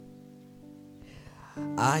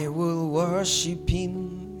I will worship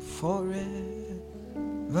him forever,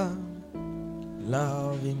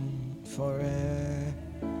 love him forever.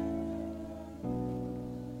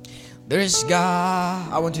 There is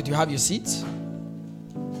God. I want you to have your seat.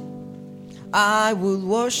 I will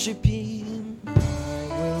worship him. I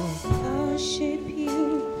will worship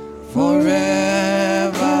you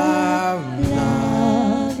forever,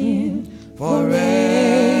 love you forever,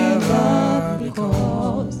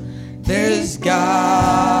 because this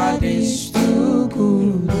God is too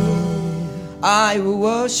good. I will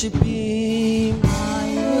worship him.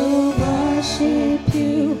 I will worship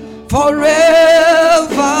you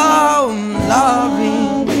Forever,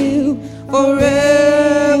 love you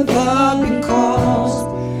forever, because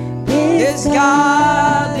this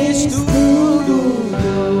God is too good.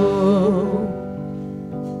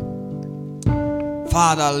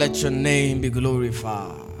 Father, let your name be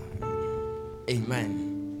glorified.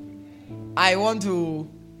 Amen. I want to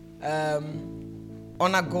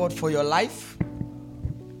honor God for your life.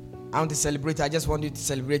 I want to celebrate. I just want you to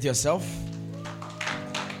celebrate yourself.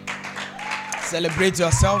 Celebrate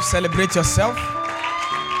yourself. Celebrate yourself.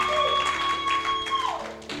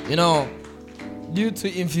 You know, due to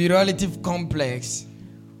inferiority complex,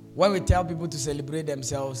 when we tell people to celebrate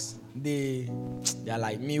themselves, they are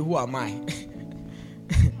like, me, who am I?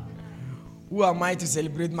 Who am I to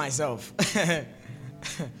celebrate myself?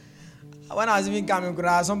 When I was even coming,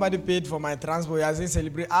 somebody paid for my transport. I said,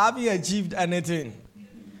 celebrate. I haven't achieved anything.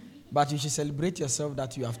 But you should celebrate yourself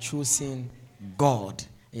that you have chosen God.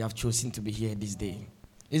 You have chosen to be here this day.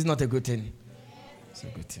 It's not a good thing. It's a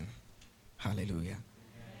good thing. Hallelujah.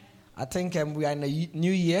 I think we are in a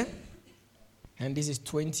new year. And this is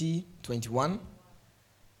 2021.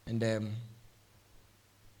 And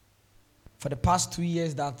for the past 2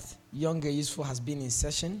 years that Younger Useful has been in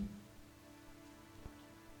session,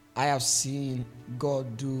 I have seen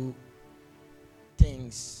God do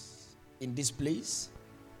things in this place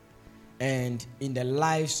and in the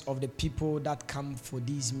lives of the people that come for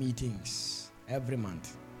these meetings every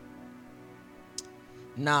month.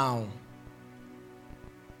 Now,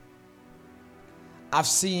 I've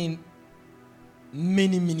seen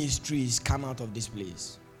many ministries come out of this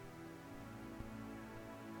place.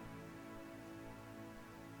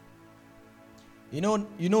 You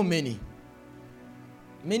know many.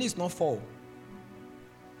 Many is not 4.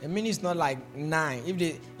 And many is not like 9.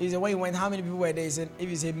 If the way you went, how many people were there? If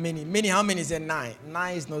you say many, how many is 9?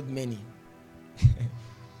 9 is not many.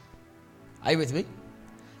 Are you with me?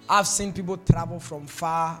 I've seen people travel from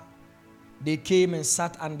far. They came and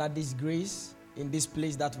sat under this grace in this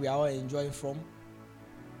place that we are all enjoying from.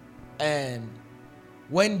 And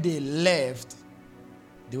when they left,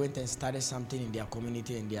 they went and started something in their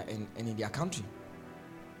community and in their country.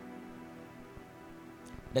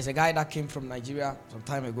 There's a guy that came from Nigeria some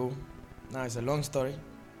time ago. Now it's a long story.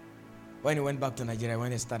 When he went back to Nigeria,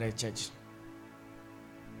 when he started a church,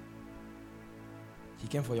 he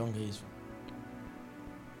came for Young Age.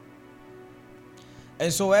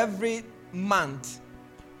 And so every month,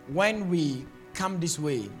 when we come this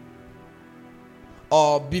way,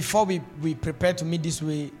 or before we prepare to meet this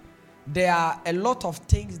way, there are a lot of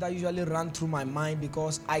things that usually run through my mind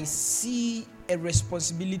because I see a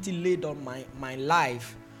responsibility laid on my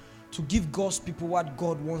life to give God's people what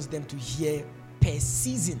God wants them to hear per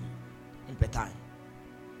season and per time.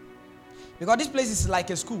 Because this place is like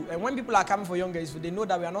a school, and when people are coming for Younger Age, they know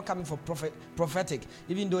that we are not coming for prophetic.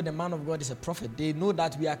 Even though the man of God is a prophet, they know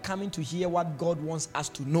that we are coming to hear what God wants us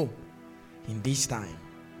to know in this time.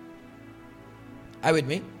 Are you with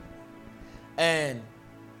me? And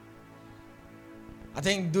I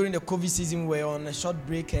think during the COVID season, we were on a short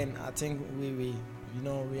break, and I think we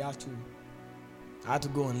I had to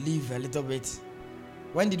go and leave a little bit.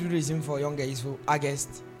 When did we resume for Younger Age? For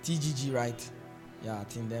August, TGG, right? Yeah, I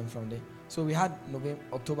think then from there. So we had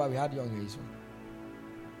October, we had Younger Age.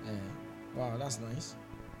 Yeah. Wow, that's nice.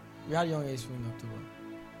 We had Younger Age in October.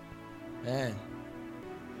 Yeah.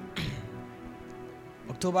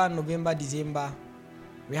 October, November, December,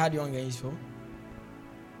 we had Younger Age.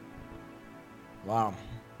 Wow.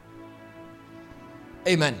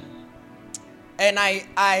 Amen. And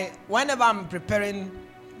I whenever I'm preparing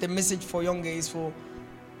the message for Younger Age,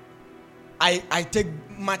 I take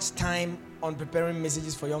much time on preparing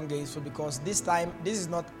messages for Younger Age because this is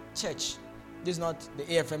not church. This is not the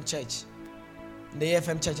AFM church. In the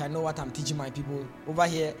AFM church, I know what I'm teaching my people. Over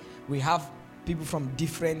here, we have people from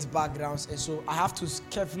different backgrounds, and so I have to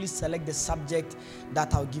carefully select the subject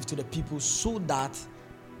that I'll give to the people so that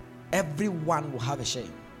everyone will have a share.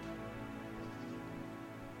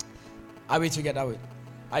 Are we together?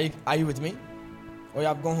 Are you with me? Or you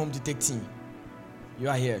have gone home to take tea? You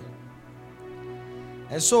are here.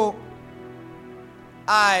 And so,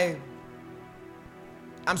 I'm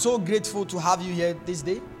so grateful to have you here this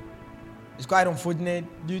day. It's quite unfortunate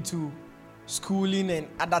due to schooling and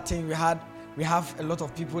other things we had. We have a lot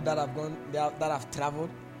of people that have gone, that have traveled.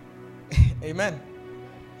 Amen.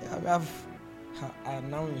 Yeah, I am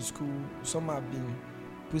now in school. Some have been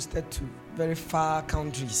posted to very far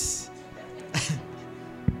countries.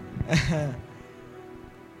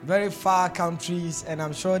 Very far countries, and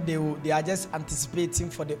I'm sure they are just anticipating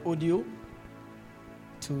for the audio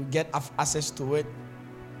to get access to it.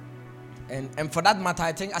 And for that matter,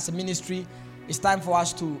 I think as a ministry, it's time for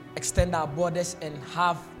us to extend our borders and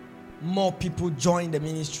have more people join the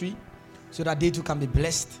ministry so that they too can be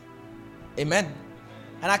blessed. Amen.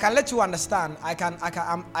 And I can let you understand, I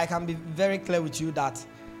can be very clear with you that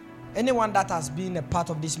anyone that has been a part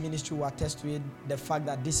of this ministry will attest to it, the fact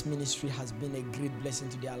that this ministry has been a great blessing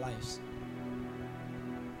to their lives.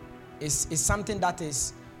 It's something that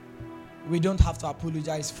is we don't have to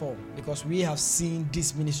apologize for, because we have seen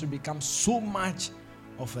this ministry become so much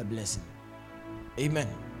of a blessing. Amen.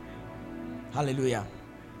 Hallelujah.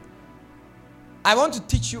 I want to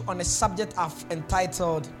teach you on a subject I've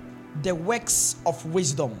entitled The Works of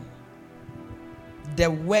Wisdom.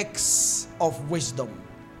 The Works of Wisdom.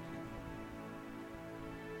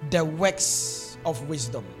 The works of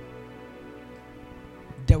wisdom.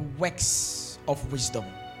 The works of wisdom.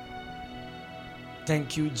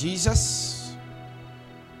 Thank you, Jesus.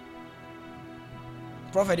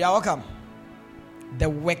 Prophet, you are welcome. The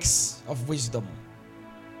works of wisdom.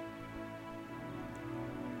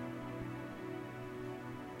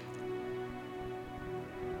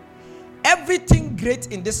 Everything great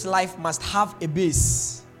in this life must have a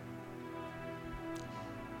base.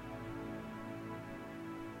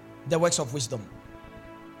 The works of wisdom.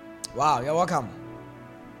 Wow, you're welcome.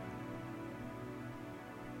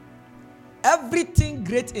 Everything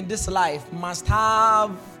great in this life must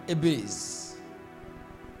have a base.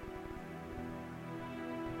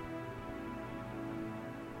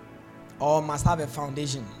 Or must have a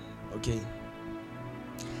foundation. Okay.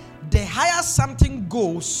 The higher something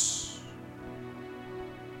goes,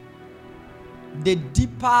 the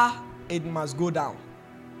deeper it must go down.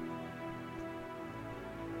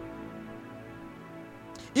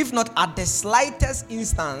 If not at the slightest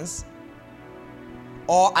instance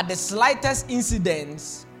or at the slightest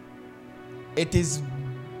incident, it is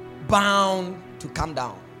bound to come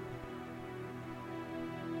down.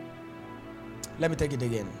 Let me take it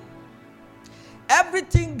again.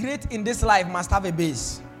 Everything great in this life must have a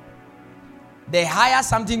base. The higher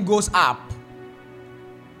something goes up,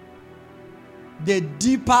 the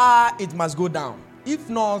deeper it must go down. If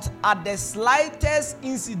not, at the slightest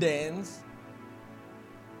incident,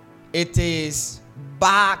 it is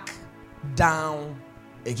back down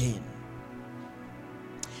again.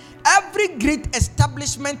 Every great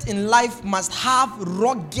establishment in life must have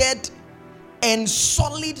rugged and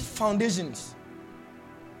solid foundations.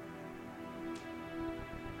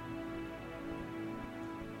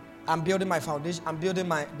 I'm building my foundation. I'm building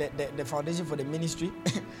the foundation for the ministry,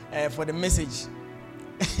 for the message.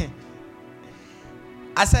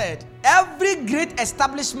 I said, every great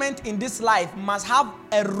establishment in this life must have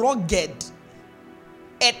a rugged,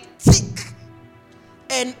 a thick,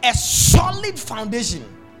 and a solid foundation.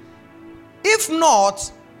 If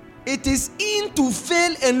not, it is in to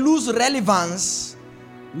fail and lose relevance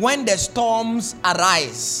when the storms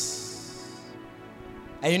arise.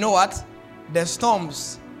 And you know what? The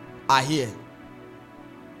storms are here.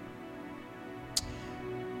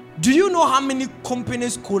 Do you know how many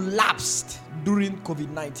companies collapsed during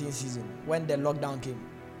COVID-19 season when the lockdown came?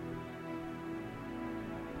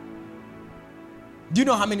 Do you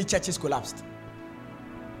know how many churches collapsed?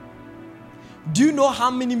 Do you know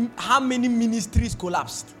how many ministries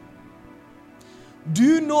collapsed? Do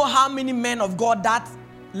you know how many men of God that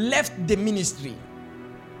left the ministry?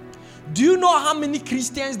 Do you know how many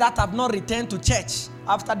Christians that have not returned to church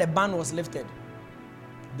after the ban was lifted?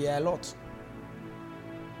 There are a lot.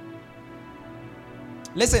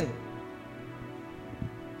 Listen,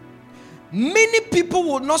 many people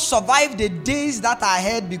will not survive the days that are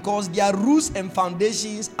ahead because their roots and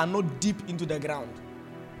foundations are not deep into the ground.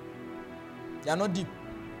 They are not deep.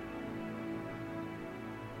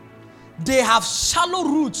 They have shallow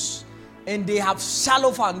roots and they have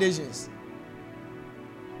shallow foundations.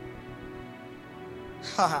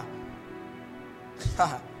 I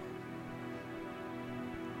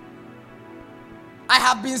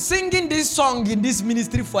have been singing this song in this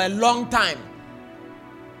ministry for a long time.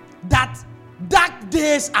 That dark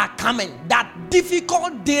days are coming. That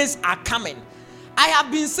difficult days are coming. I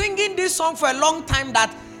have been singing this song for a long time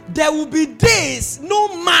that there will be days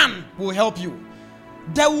no man will help you.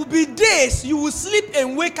 There will be days you will sleep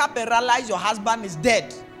and wake up and realize your husband is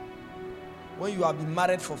dead when you have been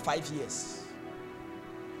married for 5 years.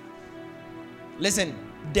 Listen,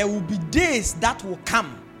 there will be days that will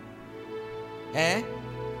come.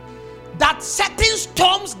 That certain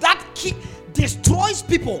storms that destroys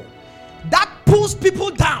people, that pulls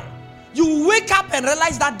people down, you will wake up and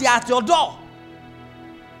realize that they are at your door.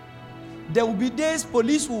 There will be days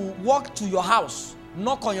police will walk to your house,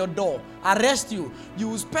 knock on your door, arrest you. You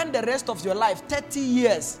will spend the rest of your life, 30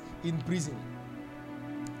 years in prison.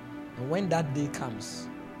 And when that day comes,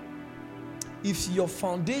 if your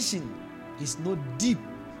foundation is not deep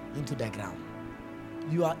into the ground,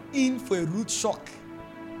 you are in for a root shock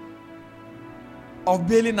of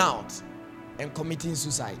bailing out and committing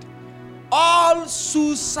suicide. All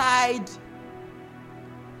suicide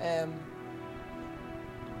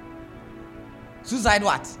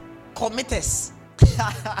what? Committers.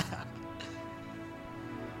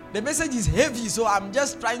 The message is heavy, so I'm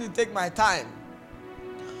just trying to take my time.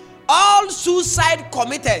 All suicide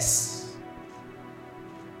committers,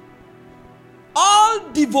 all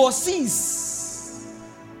divorcees.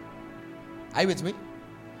 Are you with me?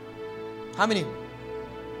 How many?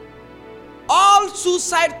 All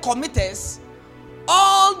suicide committers,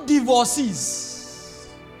 all divorcees,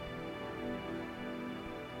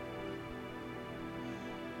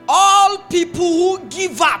 all people who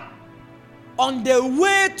give up on their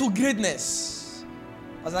way to greatness.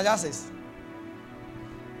 As I just says,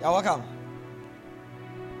 you're welcome.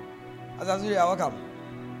 As I say, you're welcome.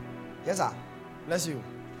 Yes, sir. Bless you.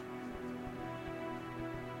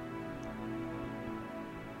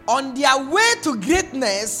 On their way to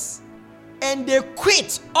greatness, and they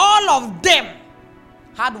quit, all of them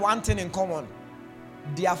had one thing in common: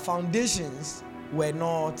 their foundations were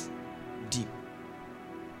not deep.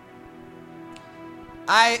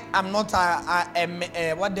 I am not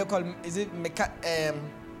a what they call, is it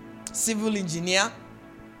civil engineer.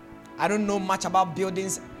 I don't know much about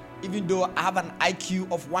buildings, even though I have an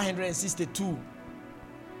IQ of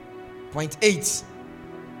 162.8.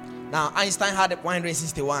 Now, Einstein had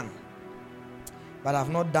 161. But I've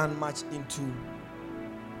not done much into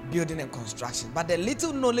building and construction. But the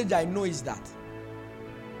little knowledge I know is that.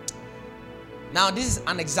 Now, this is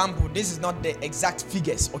an example. This is not the exact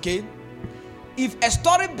figures, okay? If a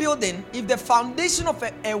story building, if the foundation of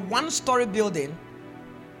a one-story building,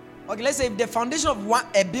 okay, let's say if the foundation of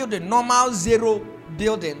a building, normal zero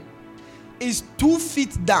building, is 2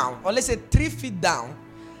 feet down, or let's say 3 feet down,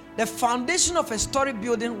 the foundation of a story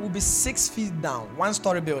building will be 6 feet down,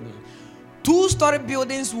 one-story building. 2-story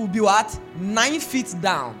buildings will be what? 9 feet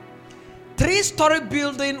down. 3-story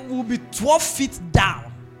building will be 12 feet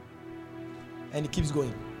down. And it keeps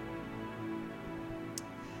going.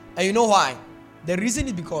 And you know why? The reason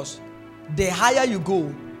is because the higher you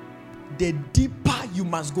go, the deeper you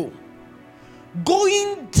must go.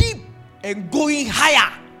 Going deep and going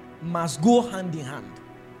higher must go hand in hand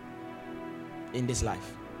in this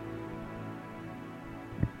life.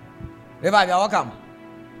 Revive, you're welcome.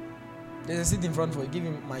 There's a seat in front for you. Give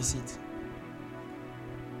him my seat.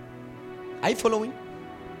 Are you following?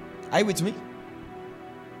 Are you with me?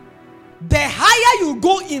 The higher you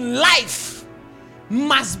go in life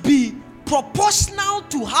must be proportional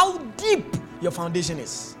to how deep your foundation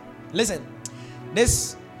is. Listen,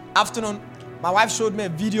 this afternoon, my wife showed me a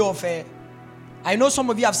video of I know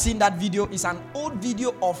some of you have seen that video. It's an old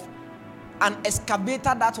video of an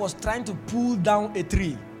excavator that was trying to pull down a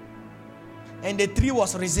tree. And the tree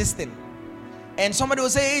was resisting. And somebody will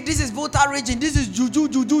say, hey, this is Volta region, this is juju.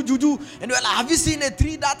 And they're like, have you seen a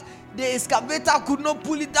tree that the excavator could not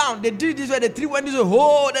pull it down? They did this way, the tree went this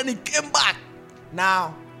way, then it came back.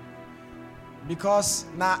 Now, because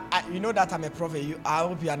now, you know that I'm a prophet, I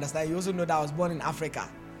hope you understand. You also know that I was born in Africa.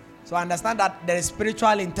 So I understand that there is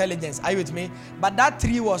spiritual intelligence. Are you with me? But that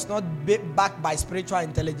tree was not backed by spiritual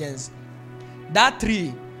intelligence. That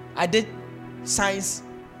tree, I did science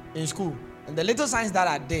in school. And the little science that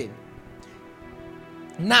I did.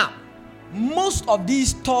 Now, most of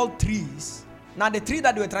these tall trees, now the tree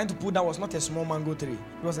that they were trying to put down was not a small mango tree.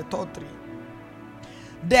 It was a tall tree.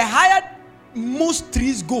 The higher most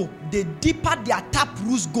trees go, the deeper their tap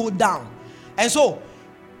roots go down. And so,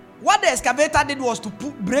 what the excavator did was to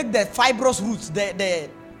break the fibrous roots, the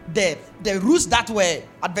roots that were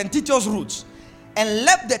adventitious roots, and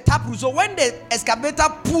left the tap root. So when the excavator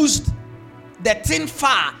pushed the thing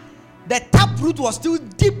far, the tap root was still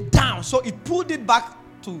deep down, so it pulled it back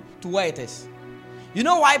to where it is. You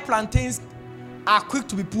know why plantains are quick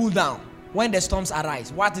to be pulled down? when the storms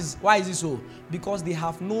arise. Why is it so? Because they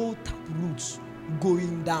have no tap roots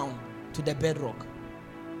going down to the bedrock.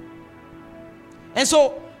 And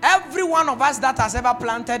so every one of us that has ever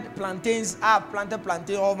planted plantains, I've planted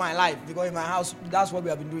plantain all my life, because in my house, that's what we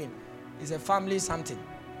have been doing. It's a family something.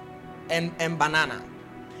 And banana.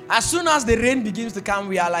 As soon as the rain begins to come,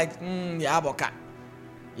 we are like, yeah, boka.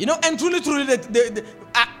 You know, and truly,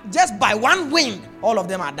 just by one wind, all of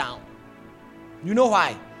them are down. You know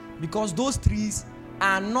why? Because those trees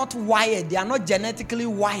are not wired. They are not genetically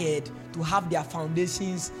wired to have their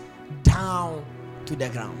foundations down to the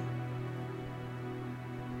ground.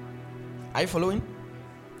 Are you following?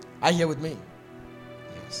 Are you here with me?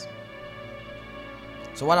 Yes.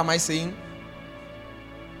 So what am I saying?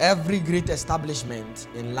 Every great establishment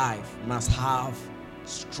in life must have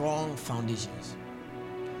strong foundations.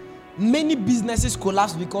 Many businesses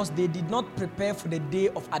collapse because they did not prepare for the day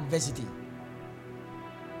of adversity.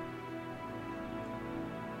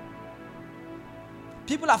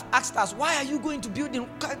 People have asked us, why are you going to building?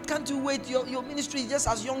 Can't you wait? Your ministry is just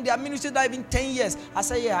as young. Their ministry that even 10 years. I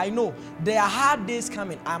say, yeah, I know. There are hard days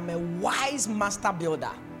coming. I'm a wise master builder.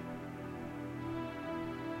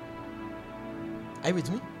 Are you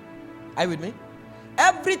with me? Are you with me?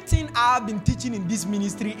 Everything I've been teaching in this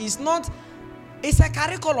ministry is not, it's a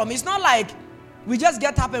curriculum. It's not like we just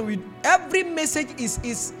get up and we, every message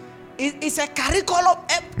is a curriculum.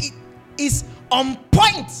 It is on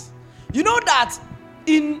point. You know that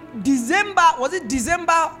in December, was it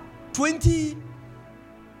December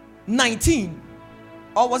 2019?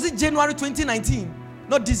 Or was it January 2019?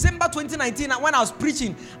 No, December 2019, when I was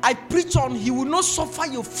preaching, I preached on, He will not suffer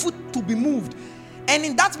your foot to be moved. And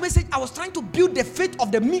in that message, I was trying to build the faith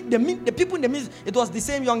of the people in the midst. It was the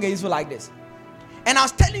same young Israel like this. And I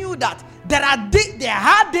was telling you that there are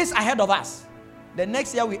hard days ahead of us. The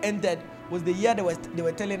next year we entered was the year they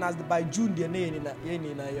were telling us that by June,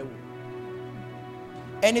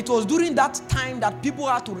 and it was during that time that people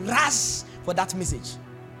had to rush for that message.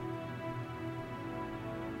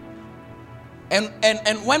 And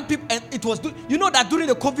when people, and it was, you know that during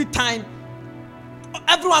the COVID time,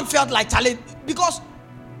 everyone felt like challenge because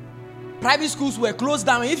private schools were closed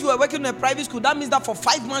down. If you were working in a private school, that means that for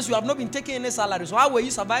 5 months you have not been taking any salary. So how were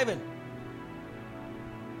you surviving?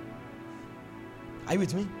 Are you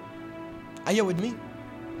with me? Are you with me?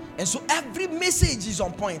 And so every message is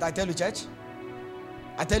on point. I tell you, church.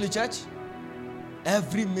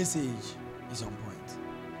 Every message is on point.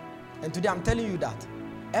 And today I'm telling you that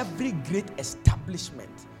every great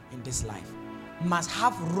establishment in this life must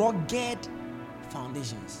have rugged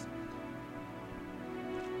foundations.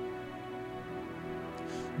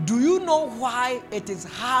 Do you know why it is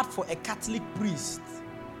hard for a Catholic priest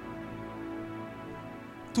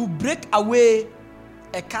to break away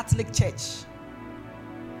a Catholic church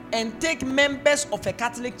and take members of a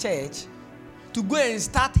Catholic church to go and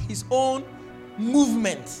start his own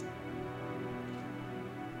movement?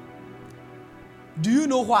 Do you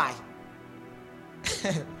know why?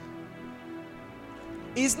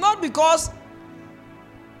 It's not because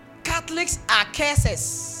Catholics are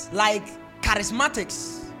curses like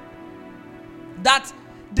charismatics, that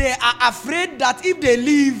they are afraid that if they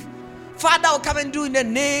leave, Father will come and do in the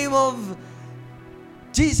name of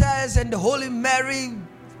Jesus and the Holy Mary.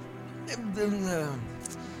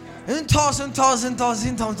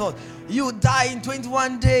 You die in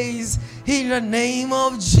 21 days in the name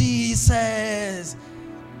of Jesus.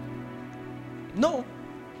 No.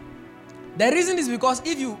 The reason is because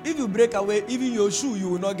if you break away even your shoe, you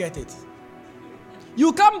will not get it.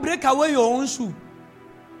 You can't break away your own shoe.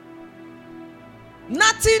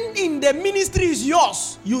 Nothing in the ministry is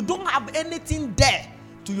yours. You don't have anything there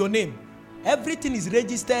to your name. Everything is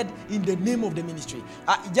registered in the name of the ministry.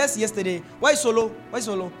 Just yesterday, why Solo?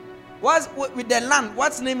 What's with the land?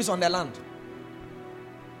 What's name is on the land?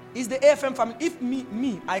 It's the AFM family. If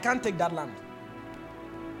me, I can't take that land.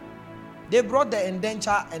 They brought the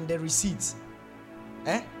indenture and the receipts.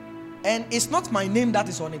 And it's not my name that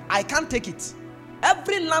is on it. I can't take it.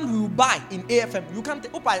 Every land we will buy in AFM, you can't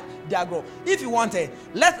take. If you want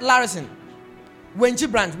let Larison, Wenchi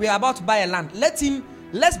branch, we are about to buy a land. Let's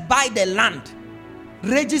buy the land,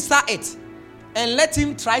 register it, and let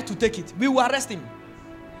him try to take it. We will arrest him.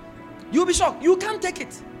 You'll be shocked. You can't take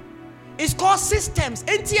it. It's called systems.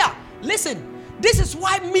 Listen, this is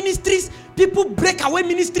why ministries, people break away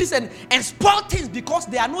ministries and spoil things, because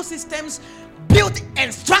there are no systems built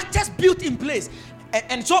and structures built in place.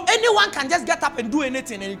 And so anyone can just get up and do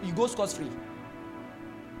anything and you go scot-free.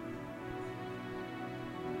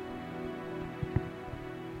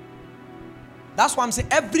 That's why I'm saying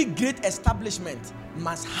every great establishment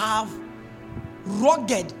must have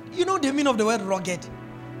rugged. You know the meaning of the word rugged?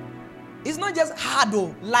 It's not just hard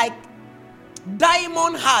though, like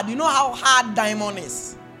diamond hard. You know how hard diamond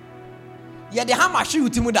is? Yeah, the hammer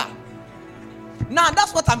shoot timuda. Now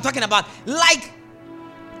that's what I'm talking about. Like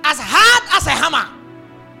as hard as a hammer.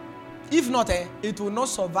 If not, it will not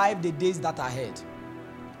survive the days that are ahead.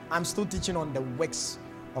 I'm still teaching on the works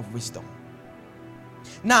of wisdom.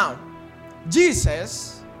 Now,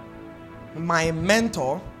 Jesus, my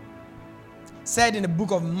mentor, said in the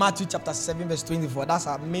book of Matthew chapter 7 verse 24, that's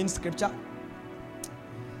our main scripture.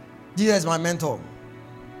 Jesus, my mentor.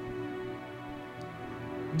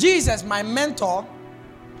 Jesus, my mentor,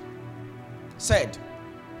 said,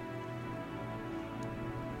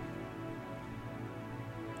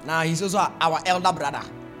 now he's also our elder brother.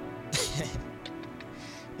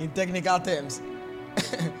 In technical terms.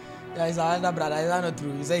 Yeah, he's our elder brother. Is that not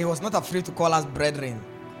true? He said he was not afraid to call us brethren.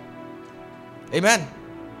 Amen.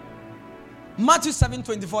 Matthew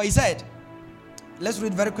 7:24, he said, let's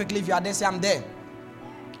read very quickly. If you are there, say I'm there.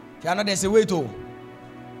 If you are not there, say wait. Oh,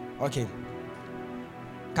 okay.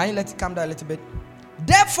 Can you let it come down a little bit?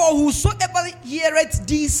 Therefore, whosoever heareth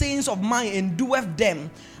these sayings of mine and doeth them,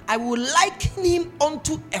 I will liken him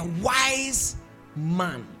unto a wise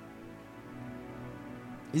man.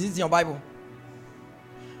 Is it in your Bible?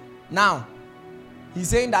 Now, he's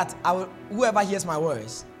saying that whoever hears my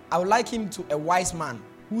words, I will liken him to a wise man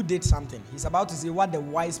who did something. He's about to say what the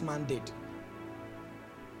wise man did.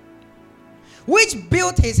 Which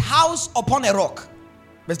built his house upon a rock.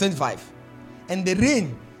 Verse 25. And the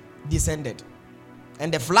rain descended,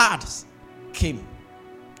 and the floods came,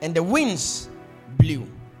 and the winds blew,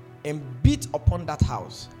 and beat upon that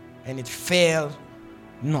house, and it fell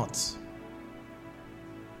not.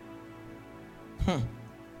 Do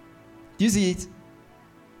you see it?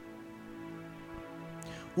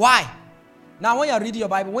 Why? Now, when you are reading your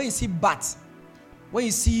Bible, when you see but, when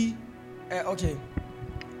you see,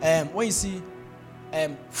 when you see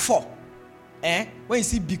for, when you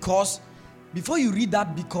see because, before you read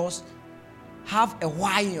that because, have a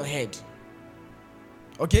why in your head.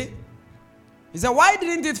 Okay? He said, why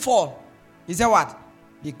didn't it fall? He said what?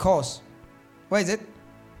 Because. Where is it?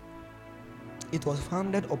 It was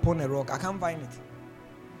founded upon a rock. I can't find it.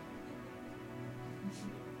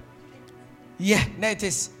 Yeah, there it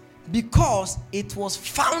is. Because it was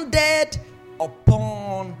founded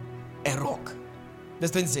upon a rock.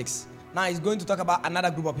 Verse 26. Now he's going to talk about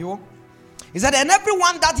another group of people. He said, and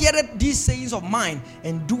everyone that heareth these sayings of mine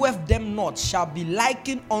and doeth them not shall be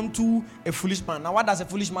likened unto a foolish man. Now what does a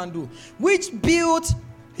foolish man do? Which built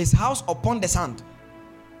his house upon the sand.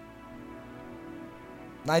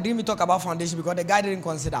 Now I didn't even talk about foundation because the guy didn't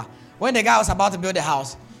consider. When the guy was about to build the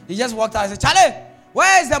house, he just walked out and said, Charlie,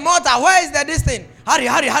 where is the mortar? Where is the this thing?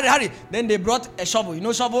 Hurry. Then they brought a shovel. You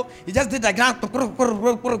know shovel? He just did the ground.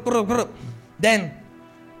 Then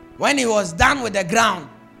when he was done with the ground,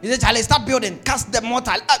 he said, Charlie, start building. Cast the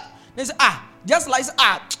mortar. They said, just like,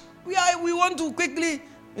 we want to quickly,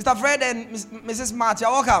 Mr. Fred and Mrs. March,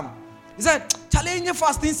 you're welcome. He said, Charlie, in your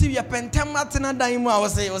fasting, see, you're pentamatina daima. I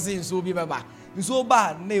was saying, so be baba. So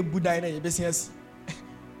bad, ne Buddha in your business.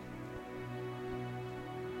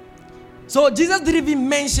 So Jesus didn't even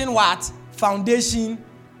mention what? Foundation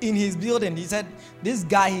in his building. He said, this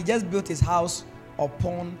guy, he just built his house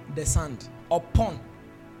upon the sand. Upon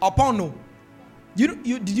no.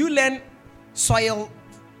 Did you learn soil?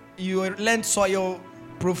 You learned soil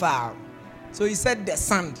profile. So he said the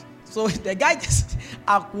sand. So the guy just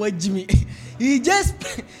Jimmy. He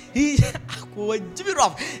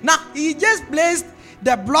rough. Now he just placed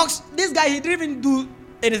the blocks. This guy, he didn't even do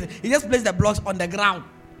anything. He just placed the blocks on the ground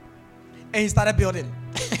and he started building.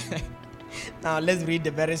 Now let's read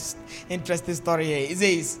the very interesting story here. It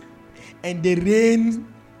says, and the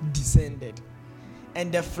rain descended,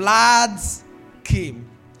 and the floods came,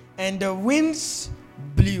 and the winds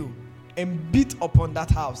blew and beat upon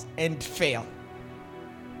that house and fell.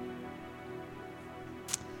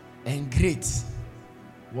 And great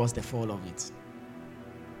was the fall of it.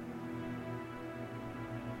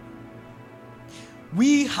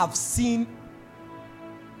 We have seen,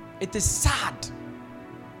 it is sad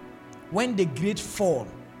when the great fall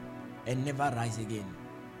and never rise again.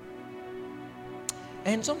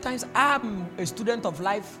 And sometimes I'm a student of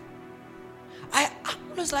life. I'm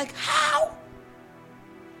always like, how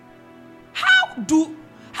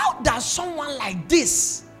does someone like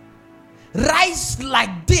this rise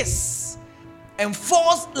like this and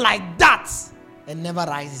falls like that and never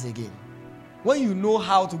rises again? When you know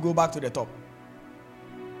how to go back to the top.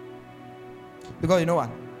 Because you know what?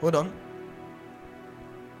 Hold on.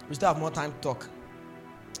 We still have more time to talk.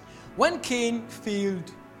 When Cain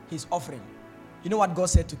failed his offering, You know what God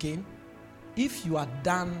said to Cain? If you had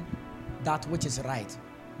done that which is right,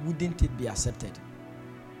 wouldn't it be accepted?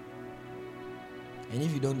 And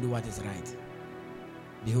if you don't do what is right,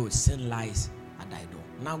 behold, sin lies at thy door.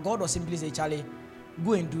 Now God will simply say, Charlie,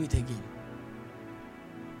 go and do it again.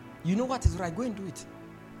 You know what is right, go and do it.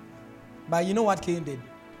 But you know what Cain did?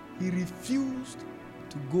 He refused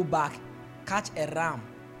to go back, catch a ram,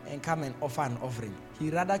 and come and offer an offering. He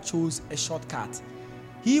rather chose a shortcut.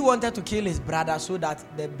 He wanted to kill his brother so that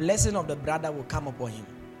the blessing of the brother will come upon him.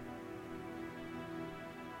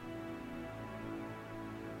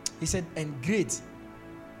 He said, and great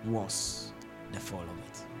was the fall of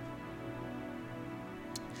it.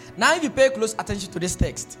 Now, if you pay close attention to this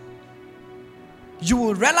text, you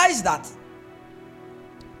will realize that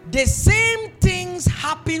the same things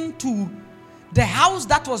happened to the house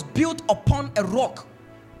that was built upon a rock,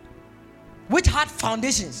 which had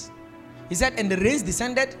foundations. He said, and the rains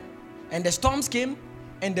descended, and the storms came,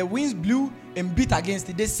 and the winds blew and beat against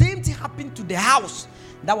it. The same thing happened to the house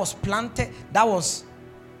that was planted, that was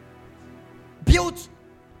built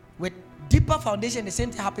with deeper foundation. The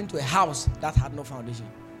same thing happened to a house that had no foundation.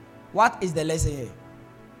 What is the lesson here?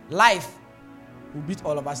 Life will beat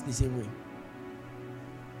all of us the same way.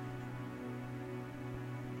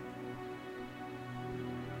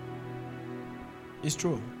 It's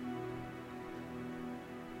true.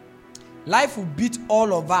 Life will beat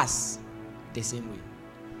all of us the same way.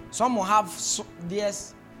 Some will have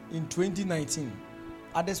theirs in 2019.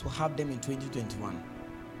 Others will have them in 2021.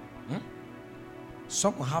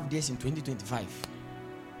 Some will have theirs in 2025.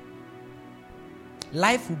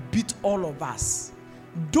 Life will beat all of us.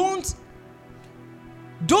 Don't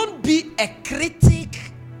be a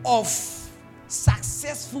critic of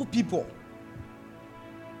successful people.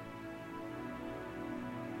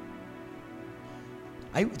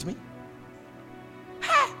 Are you with me?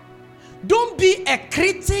 Don't be a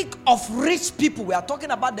critic of rich people. We are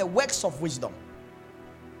talking about the works of wisdom.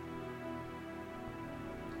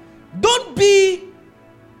 Don't be.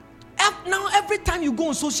 Now, every time you go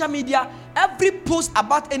on social media, every post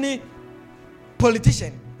about any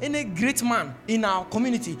politician, any great man in our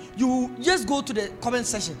community, you just go to the comment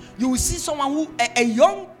section. You will see someone who, a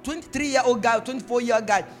young 23-year-old guy, 24-year-old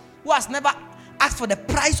guy, who has never asked for the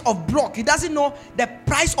price of block. He doesn't know the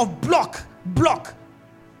price of block.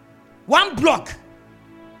 One block.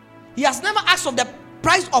 He has never asked for the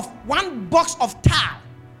price of one box of tile.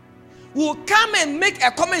 Will come and make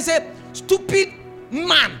a comment and say, stupid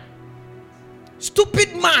man,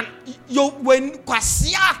 you when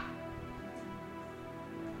kwasia.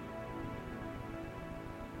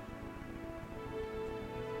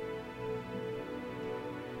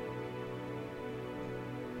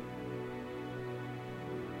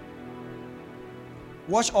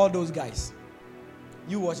 Watch all those guys.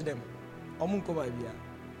 You watch them.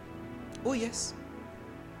 Oh yes.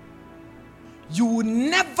 You will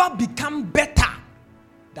never become better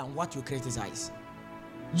than what you criticize.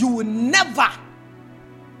 You will never.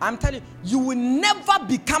 I'm telling you, you will never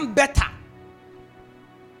become better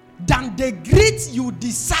than the great you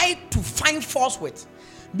decide to find fault with.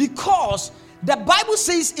 Because the Bible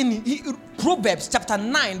says in Proverbs chapter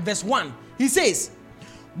 9 verse 1, he says,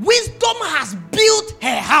 wisdom has built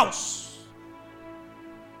her house.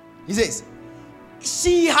 He says,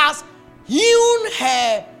 she has hewn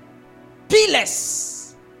her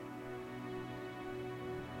pillars.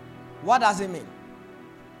 What does it mean?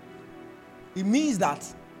 It means that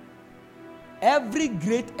every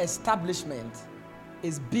great establishment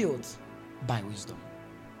is built by wisdom.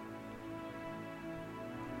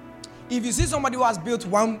 If you see somebody who has built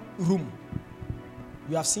one room,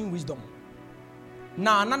 you have seen wisdom.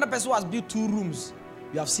 Now another person who has built 2 rooms,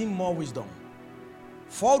 you have seen more wisdom.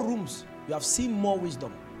 4 rooms, you have seen more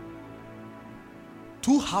wisdom.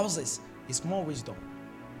 2 houses is more wisdom.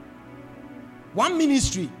 1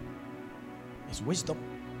 ministry is wisdom.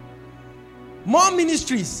 More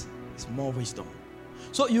ministries is more wisdom.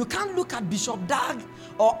 So you can't look at Bishop Dag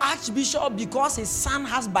or Archbishop because his son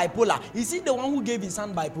has bipolar. Is he the one who gave his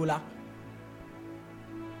son bipolar?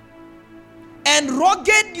 And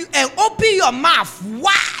rugged you and open your mouth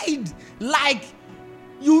wide like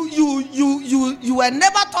you were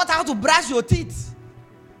never taught how to brush your teeth.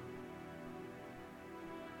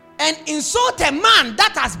 And insult a man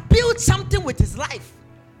that has built something with his life.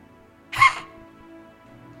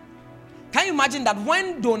 Can you imagine that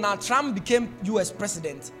when Donald Trump became US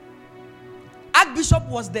president, Archbishop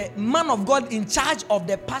was the man of God in charge of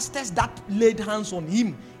the pastors that laid hands on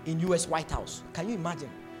him in US White House? Can you imagine?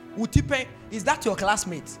 Utipe, is that your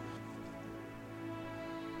classmate?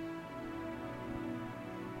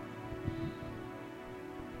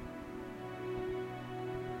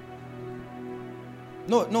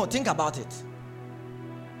 No, think about it.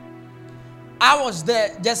 I was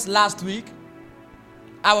there just last week.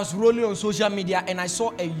 I was rolling on social media and I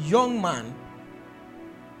saw a young man.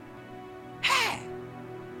 Hey,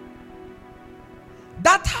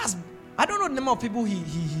 that has, I don't know the number of people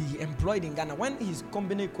he employed in Ghana. When his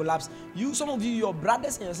company collapsed, some of you, your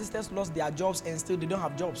brothers and your sisters lost their jobs and still they don't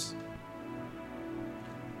have jobs.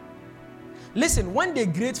 Listen, when the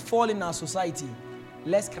great fall in our society,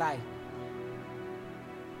 let's cry.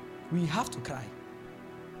 We have to cry.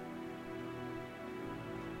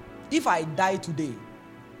 If I die today,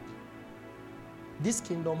 this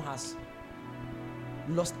kingdom has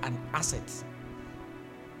lost an asset.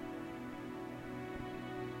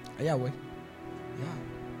 Are you aware? Yeah.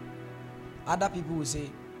 Other people will say,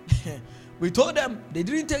 we told them they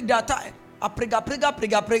didn't take their time.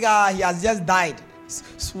 Prega. He has just died.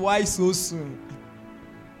 Why so soon?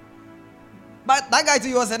 But that guy too,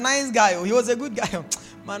 he was a nice guy. He was a good guy.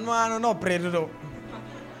 Man, no, pray.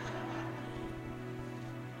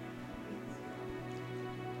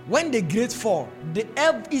 When the great fall,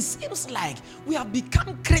 it seems like we have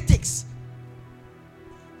become critics.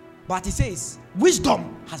 But he says,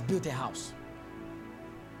 wisdom has built a house.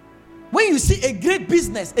 When you see a great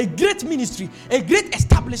business, a great ministry, a great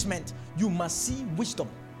establishment, you must see wisdom.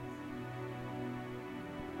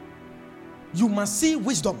 You must see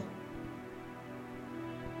wisdom.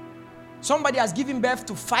 Somebody has given birth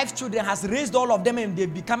to 5 children, has raised all of them, and they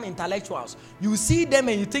become intellectuals. You see them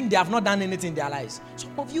and you think they have not done anything in their lives.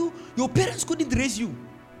 Some of you, your parents couldn't raise you.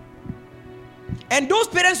 And those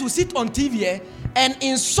parents will sit on TV and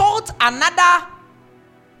insult another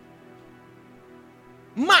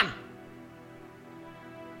man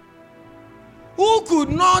who could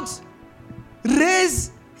not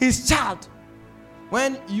raise his child.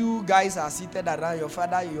 When you guys are seated around your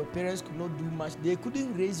father, your parents could not do much. They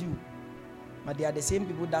couldn't raise you. But they are the same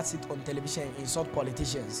people that sit on television and insult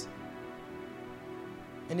politicians.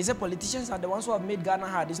 And they say politicians are the ones who have made Ghana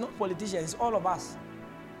hard. It's not politicians, it's all of us.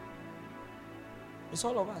 It's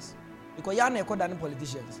all of us. Because you are not than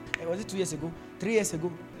politicians. Was it 2 years ago? 3 years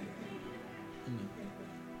ago?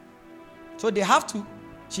 So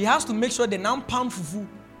she has to make sure they now pound fufu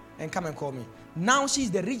and come and call me. Now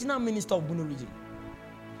she's the regional minister of Bono region.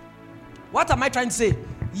 What am I trying to say?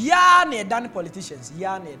 Yeah, than politicians. We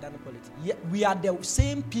are the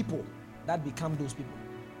same people that become those people.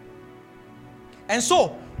 And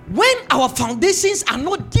so, when our foundations are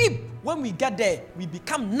not deep, when we get there, we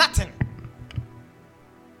become nothing.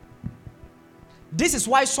 This is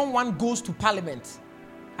why someone goes to parliament.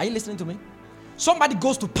 Are you listening to me? Somebody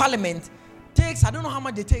goes to parliament, takes, I don't know how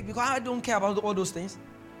much they take because I don't care about all those things.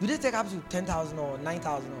 Do they take up to 10,000 or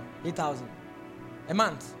 9,000 or 8,000 a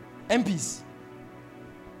month? MPs.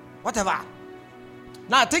 Whatever.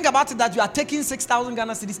 Now think about it that you are taking 6,000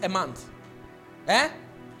 Ghana cedis a month.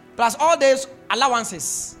 Plus all those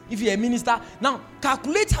allowances. If you're a minister. Now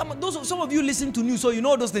calculate how much, some of you listen to news so you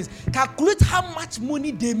know those things. Calculate how much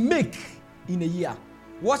money they make in a year.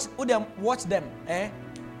 Watch them.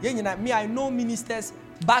 Me, I know ministers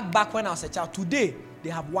back when I was a child. Today,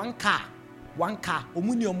 they have one car.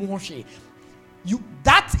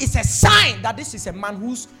 That is a sign that this is a man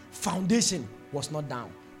whose foundation was not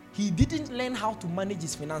down. He didn't learn how to manage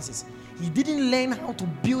his finances. He didn't learn how to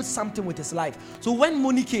build something with his life. So when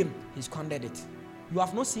money came, he squandered it. You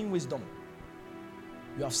have not seen wisdom.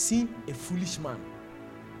 You have seen a foolish man.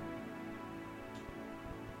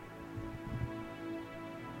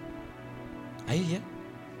 Are you here?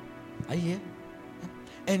 Are you here?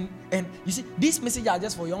 And you see, these messages are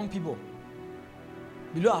just for young people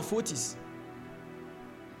below our 40s.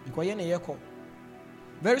 Because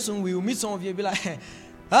very soon we will meet some of you and be like,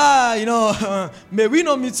 may we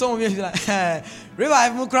not meet some of you and be like,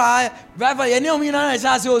 revival cry, revival,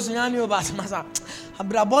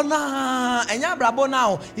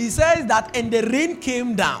 he says that, and the rain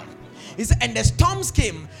came down. He said, and the storms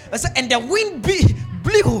came, and the wind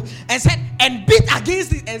blew, and said, and beat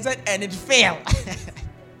against it, and said, and it fell.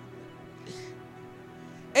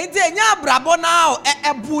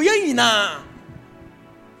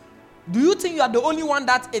 Do you think you are the only one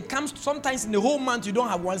that it comes sometimes in the whole month you don't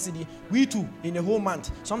have one CD? We too, in the whole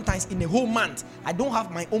month. Sometimes in the whole month, I don't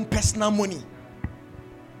have my own personal money.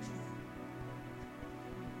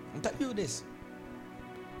 I'm telling you this.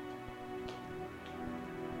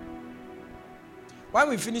 When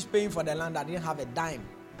we finished paying for the land, I didn't have a dime.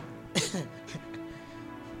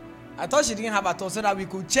 I thought she didn't have at all, so that we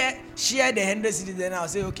could share the 100 cedis. Then I'll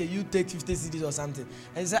say, okay, you take 50 cedis or something.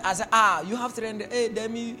 And I said, you have 300. Hey,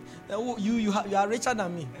 Demi, you are richer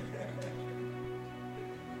than me.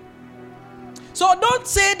 So don't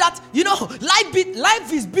say that,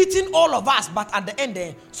 life is beating all of us, but at the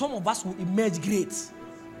end, some of us will emerge great.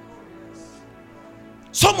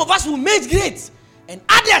 Some of us will emerge great, and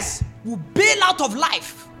others will bail out of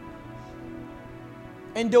life.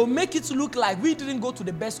 And they'll make it look like we didn't go to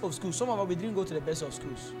the best of schools. Some of us, we didn't go to the best of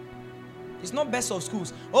schools. It's not best of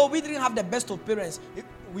schools. Oh, we didn't have the best of parents.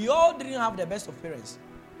 We all didn't have the best of parents.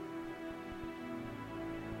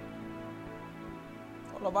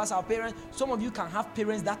 All of us, our parents, some of you can have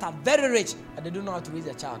parents that are very rich, and they don't know how to raise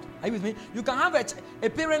a child. Are you with me? You can have a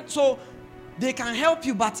parent, so they can help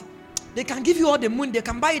you, but they can give you all the money, they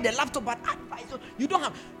can buy you the laptop, but advice, you don't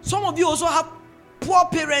have. Some of you also have poor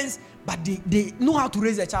parents, but they know how to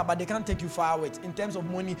raise a child, but they can't take you far with in terms of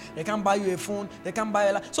money. They can't buy you a phone, they can't buy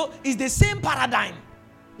a so it's the same paradigm.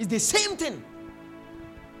 It's the same thing.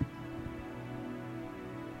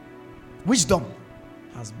 Wisdom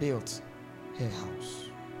has built her house.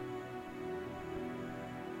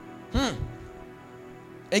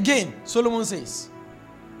 Again, Solomon says,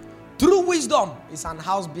 through wisdom is an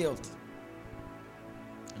house built,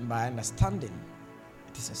 and by understanding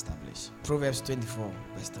it is established. Proverbs 24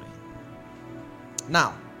 verse 3.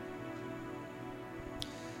 Now,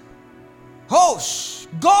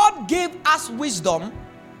 God gave us wisdom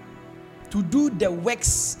to do the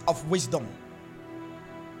works of wisdom.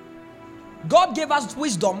 God gave us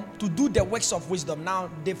wisdom to do the works of wisdom. Now,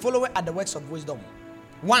 the following are the works of wisdom.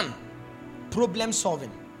 1, problem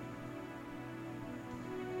solving.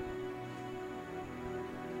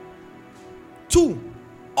 2,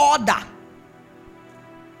 order.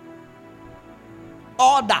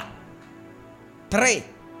 3,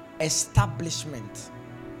 establishment.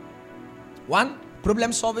 1,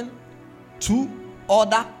 problem solving. 2,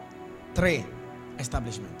 order. 3,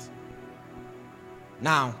 establishment.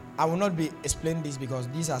 Now, I will not be explaining this because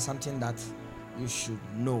these are something that you should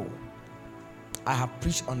know. I have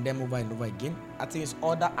preached on them over and over again. I think it's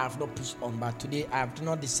order I have not preached on, but today I have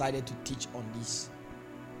not decided to teach on this.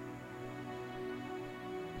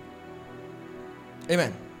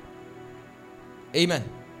 Amen. Amen.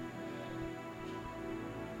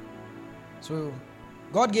 So,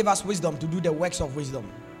 God gave us wisdom to do the works of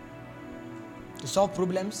wisdom, to solve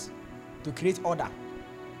problems, to create order,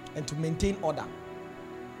 and to maintain order.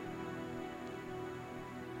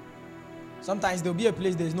 Sometimes there will be a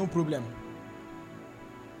place there is no problem.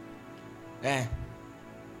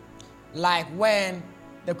 Like when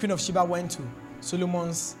the Queen of Sheba went to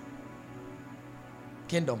Solomon's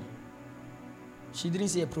kingdom. She didn't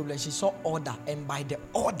see a problem. She saw order. And by the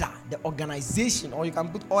order, the organization, or you can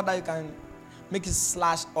put order, you can make it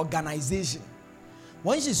 / organization.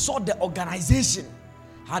 When she saw the organization,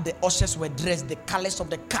 how the ushers were dressed, the colors of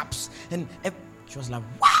the caps, and she was like,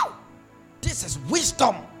 wow, this is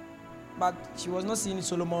wisdom. But she was not seeing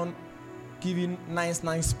Solomon giving nice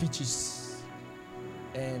speeches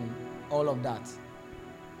and all of that.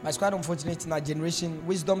 But it's quite unfortunate in our generation,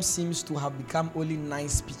 wisdom seems to have become only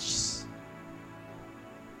nice speeches.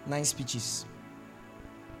 Nice speeches.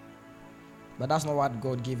 But that's not what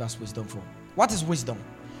God gave us wisdom for. What is wisdom?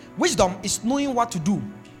 Wisdom is knowing what to do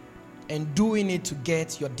and doing it to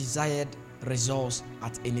get your desired results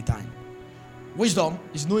at any time. Wisdom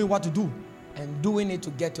is knowing what to do and doing it to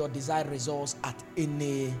get your desired results at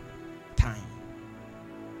any time.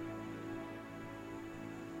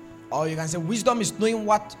 Or you can say wisdom is knowing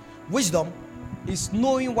what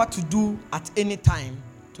to do at any time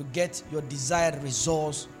to get your desired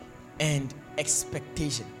results and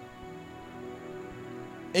expectation.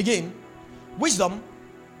 Again, wisdom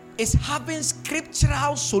is having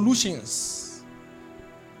scriptural solutions.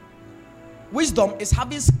 Wisdom is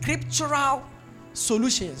having scriptural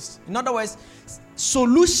solutions. In other words,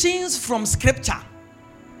 solutions from scripture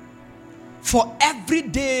for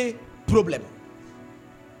everyday problem.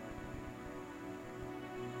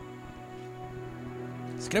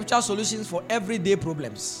 Scriptural solutions for everyday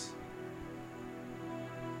problems.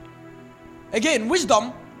 Again,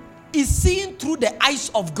 wisdom is seen through the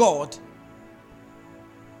eyes of God,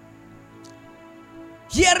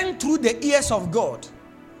 hearing through the ears of God.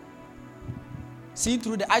 Seeing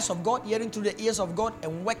through the eyes of God, hearing through the ears of God,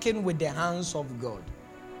 and working with the hands of God.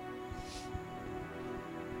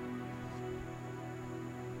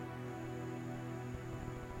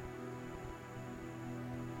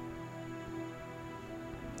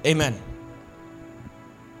 Amen.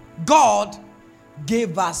 God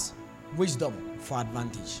gave us wisdom for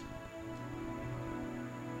advantage.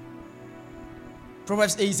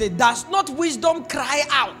 Proverbs 8 says, does not wisdom cry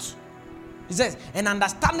out? He says, and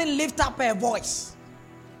understanding lift up her voice.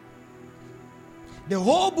 The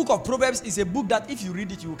whole book of Proverbs is a book that if you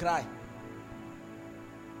read it, you will cry.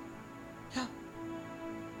 Yeah.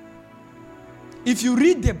 If you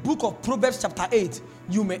read the book of Proverbs chapter 8,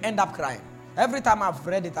 you may end up crying. Every time I've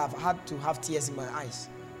read it, I've had to have tears in my eyes.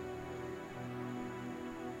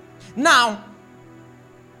 Now,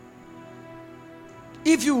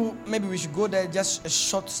 if you, maybe we should go there, just a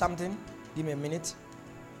short something. Give me a minute.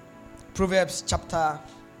 Proverbs chapter,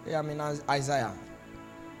 Isaiah.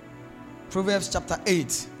 Proverbs chapter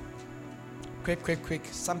 8. Quick.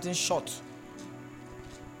 Something short.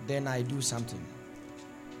 Then I do something.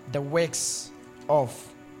 The works of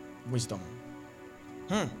wisdom.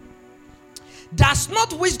 Does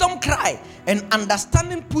not wisdom cry and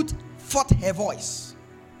understanding put forth her voice?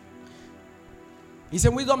 He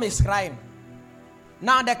said wisdom is crying.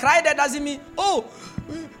 Now the cry that doesn't mean, oh,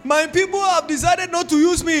 my people have decided not to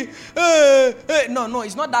use me. No,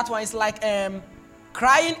 it's not that one. It's like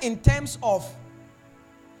crying in terms of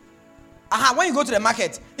when you go to the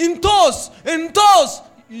market, in toes,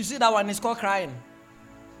 you see that one, it's called crying.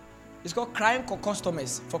 It's called crying for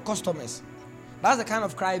customers. That's the kind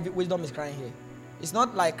of cry wisdom is crying here. It's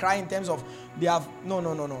not like crying in terms of they have no.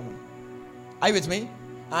 Are you with me?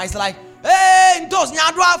 And it's like, hey, in toes,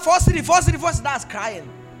 nyadwa, 4 city, that's crying.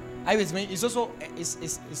 Are you with me? It's also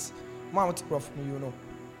it's more rough, you know.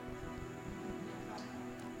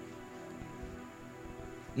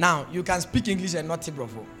 Now you can speak English and not bro.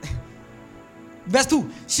 Verse 2.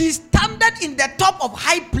 She standeth in the top of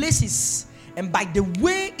high places, and by the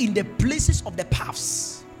way in the places of the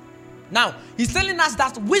paths. Now he's telling us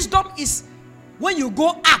that wisdom is when you go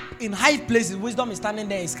up in high places. Wisdom is standing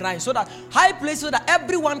there, is crying, so that high places, so that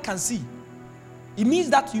everyone can see. It means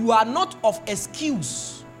that you are not of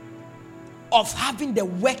excuse of having the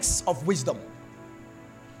works of wisdom.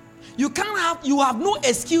 You have no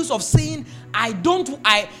excuse of saying, I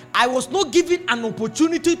was not given an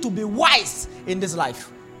opportunity to be wise in this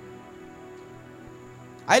life.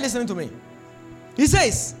 Are you listening to me? He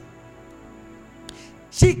says,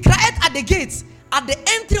 she cried at the gates, at the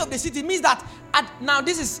entry of the city. Means that now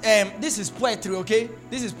this is poetry, okay?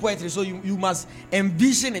 This is poetry, so you must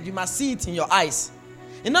envision it, you must see it in your eyes.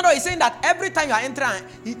 In other words, he's saying that every time you are entering,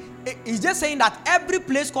 he's just saying that every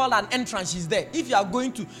place called an entrance is there. If you are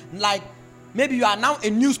going to, like, maybe you are now a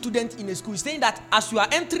new student in a school, he's saying that as you are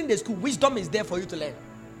entering the school, wisdom is there for you to learn.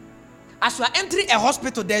 As you are entering a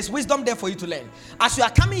hospital, there's wisdom there for you to learn. As you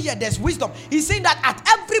are coming here, there's wisdom. He's saying that at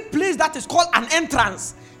every place that is called an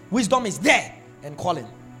entrance, wisdom is there and calling.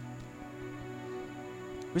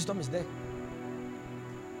 Wisdom is there.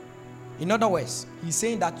 In other words, he's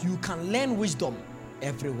saying that you can learn wisdom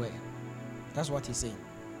everywhere. That's what he's saying.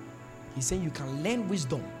 He's saying you can learn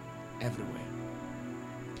wisdom everywhere.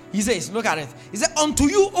 He says, look at it. He said, unto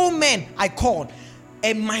you, O men, I called,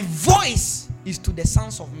 and my voice is to the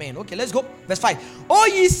sons of men. Okay, let's go. Verse 5. O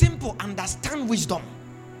ye simple, understand wisdom,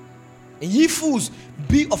 and ye fools,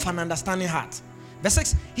 be of an understanding heart. Verse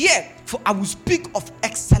 6. Here, for I will speak of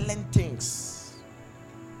excellent things,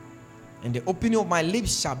 and the opening of my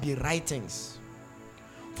lips shall be right things.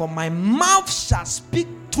 For my mouth shall speak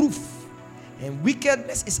truth, and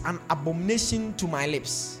wickedness is an abomination to my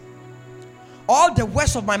lips. All the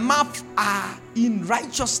words of my mouth are in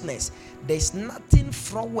righteousness. There is nothing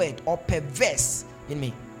froward or perverse in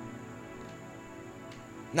me.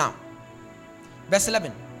 Now, verse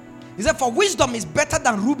 11. He said, for wisdom is better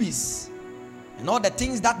than rubies, and all the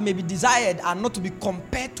things that may be desired are not to be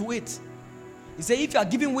compared to it. He said, if you are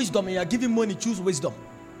giving wisdom and you are giving money, choose wisdom.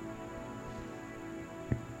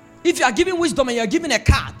 If you are giving wisdom and you are giving a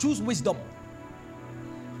car, choose wisdom.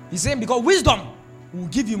 He's saying because wisdom will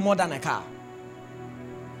give you more than a car.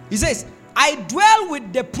 He says, I dwell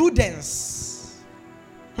with the prudence,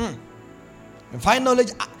 and find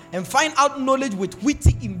knowledge, and find out knowledge with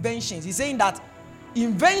witty inventions. He's saying that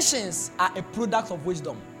inventions are a product of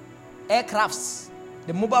wisdom. Aircrafts,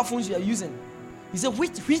 the mobile phones you are using. He said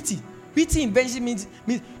witty invention means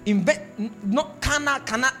not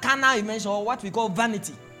carnal invention, or what we call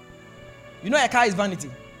vanity. You know a car is vanity.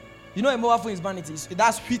 You know a mobile phone is vanity.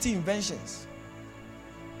 That's witty inventions.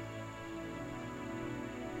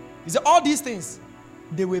 He said all these things,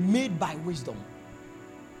 they were made by wisdom.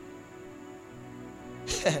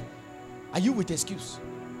 Are you with excuse?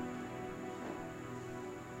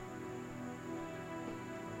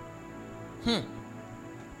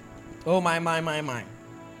 Oh my.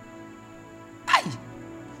 Aye.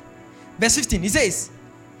 Verse 15, he says,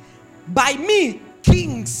 by me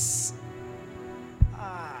kings.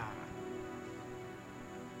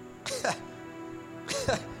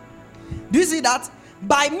 Do you see that?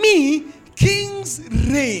 By me kings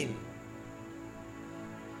reign.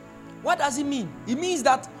 What does it mean? It means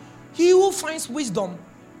that he who finds wisdom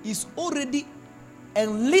is already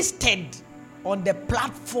enlisted on the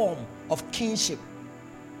platform of kingship.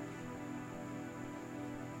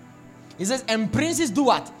 He says, and princes do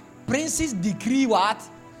what? Princes decree what?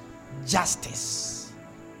 Justice.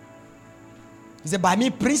 He said, by me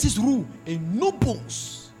princes rule and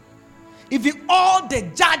nobles, even all the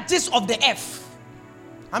judges of the earth.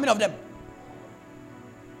 How many of them?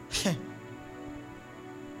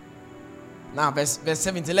 Now verse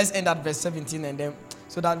 17. Let's end at verse 17 and then,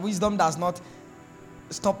 so that wisdom does not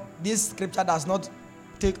stop. This scripture does not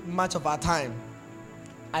take much of our time.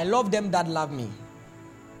 I love them that love me,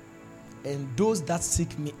 and those that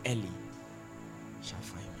seek me early shall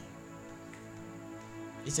find me.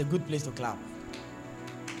 It's a good place to clap.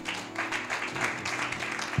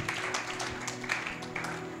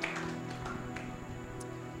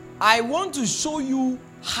 I want to show you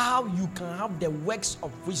how you can have the works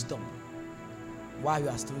of wisdom while you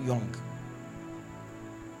are still young.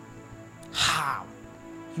 How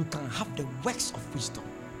you can have the works of wisdom.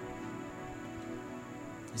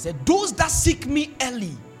 He said, those that seek me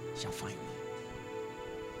early shall find me.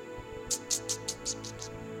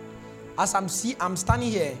 As I'm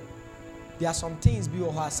standing here, there are some things be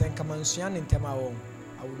or has and come on in tema I won't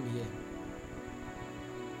be here.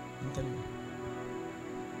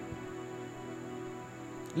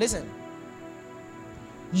 Listen,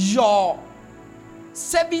 your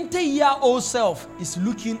 70-year-old self is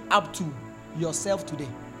looking up to yourself today.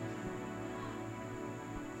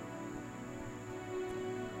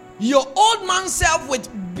 Your old man self with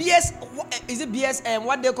BS, is it BS and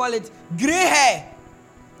what they call it? Gray hair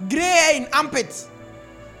in armpit,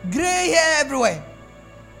 gray hair everywhere,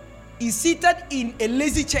 is seated in a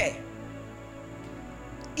lazy chair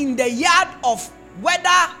in the yard of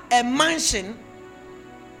whether a mansion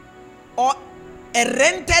or a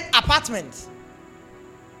rented apartment,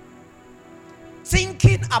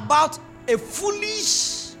 thinking about a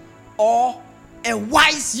foolish or a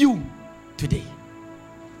wise you today.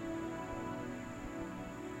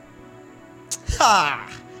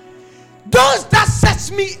 Those that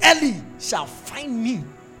search me early shall find me.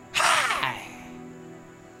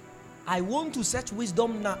 I want to search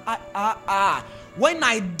wisdom now. When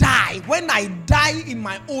I die in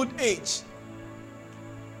my old age,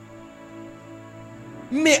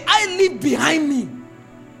 may I leave behind me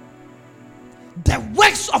the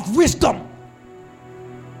works of wisdom.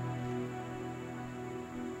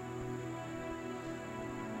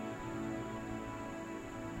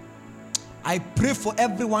 I pray for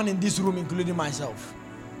everyone in this room, including myself.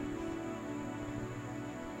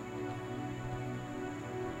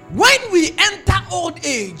 When we enter old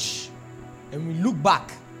age and we look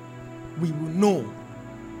back, we will know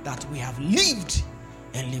that we have lived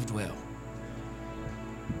and lived well.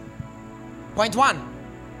 Point 1,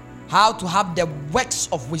 how to have the works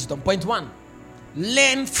of wisdom. Point 1,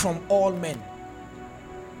 learn from all men.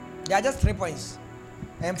 There are just 3 points.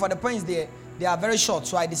 And for the points, they are very short.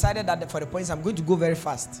 So I decided that for the points, I'm going to go very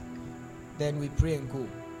fast. Then we pray and go.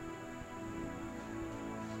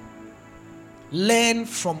 Learn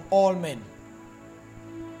from all men.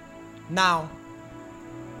 Now,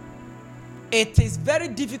 it is very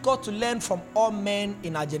difficult to learn from all men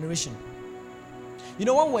in our generation. You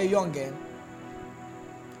know, when we were younger,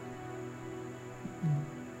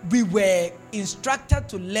 we were instructed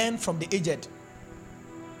to learn from the aged.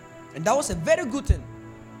 And that was a very good thing.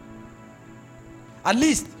 At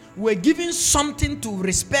least we're given something to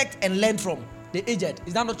respect and learn from the aged.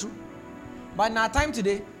 Is that not true? But in our time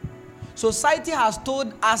today, society has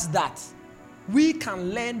told us that we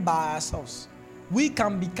can learn by ourselves. We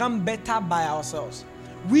can become better by ourselves.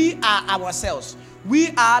 We are ourselves. We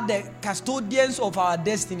are the custodians of our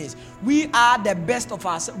destinies. We are the best of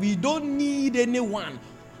ourselves. We don't need anyone.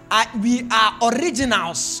 We are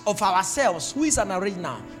originals of ourselves. Who is an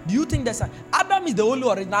original? Do you think that Adam is the only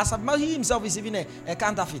original? He himself is even a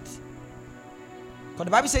counterfeit. Because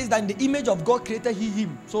the Bible says that in the image of God created he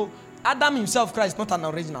him. So Adam himself, Christ, is not an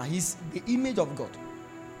original. He's the image of God.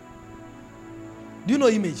 Do you know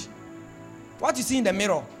image? What you see in the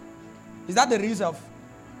mirror, is that the real self?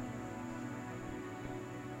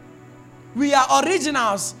 We are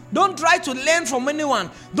originals. Don't try to learn from anyone.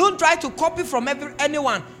 Don't try to copy from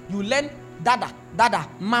anyone. You learn dada, dada,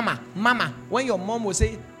 mama, mama. When your mom will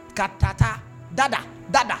say katata, dada,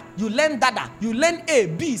 dada, you learn dada. You learn A,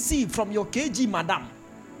 B, C from your KG madam.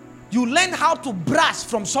 You learn how to brush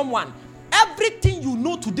from someone. Everything you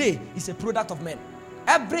know today is a product of men.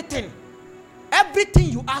 Everything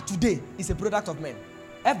you are today is a product of men.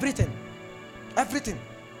 Everything.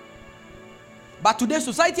 But today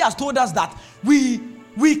society has told us that we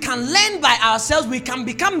can learn by ourselves, we can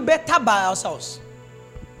become better by ourselves.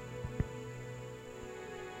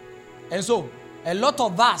 And so, a lot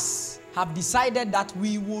of us have decided that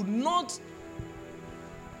we will not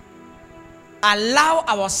allow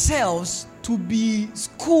ourselves to be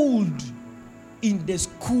schooled in the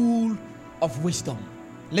school of wisdom.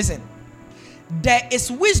 Listen, there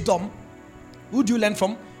is wisdom. Who do you learn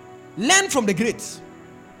from? Learn from the greats.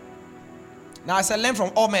 Now I said learn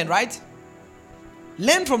from all men, right?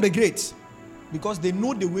 Learn from the greats because they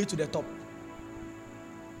know the way to the top.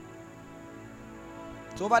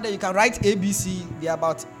 So over there you can write A, B, C. They are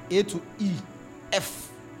about A to E,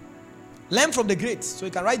 F. Learn from the greats. So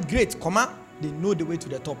you can write great, comma. They know the way to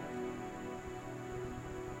the top.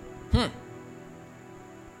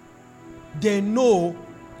 They know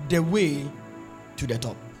the way to the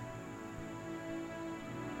top.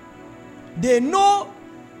 They know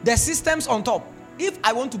the systems on top. If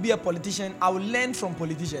I want to be a politician, I will learn from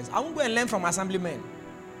politicians. I won't go and learn from assemblymen.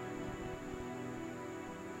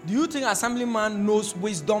 Do you think assemblyman knows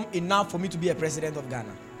wisdom enough for me to be a president of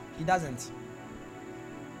Ghana? He doesn't.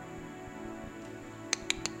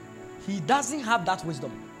 He doesn't have that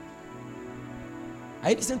wisdom. Are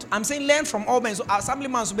you listening to? I'm saying learn from all men. So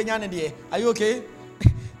assemblyman, are you okay?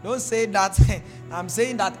 Don't say that. I'm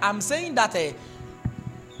saying that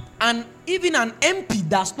and even an MP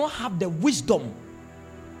does not have the wisdom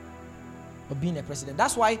of being a president.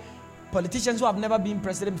 That's why politicians who have never been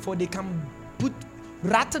president before, they can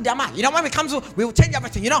rattle their mind. You know, when we come to, we will change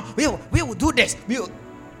everything. You know, we will do this.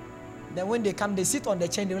 Then when they come, they sit on the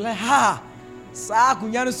chair. They're like,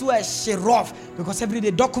 because every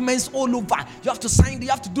day documents all over. You have to sign. You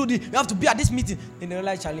have to do this. You have to be at this meeting. Then they're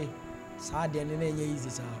like, Charlie,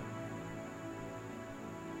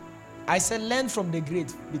 I said learn from the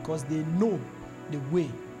great because they know the way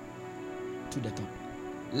to the top.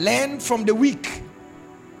 Learn from the weak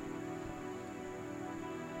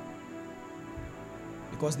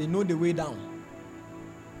because they know the way down.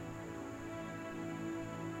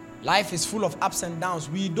 Life is full of ups and downs.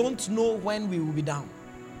 We don't know when we will be down.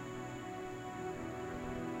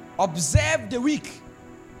 Observe the weak.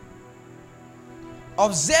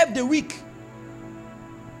 Observe the weak.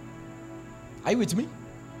 Are you with me?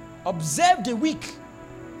 Observe the weak.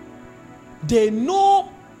 They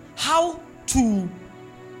know how to.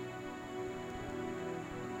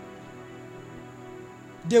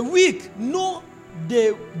 The weak know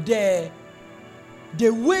the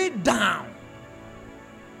way down.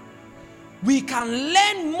 We can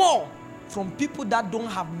learn more from people that don't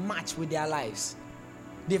have much with their lives.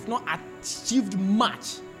 They've not achieved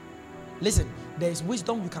much. Listen, there is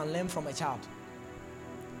wisdom you can learn from a child.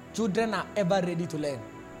 Children are ever ready to learn.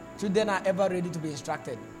 Children are ever ready to be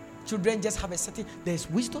instructed. Children just have a certain, there is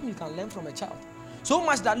wisdom you can learn from a child. So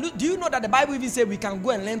much that, do you know that the Bible even says we can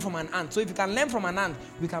go and learn from an ant? So if you can learn from an ant,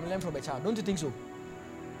 we can learn from a child. Don't you think so?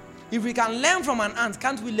 If we can learn from an ant,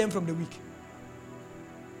 can't we learn from the weak?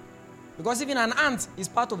 Because even an ant is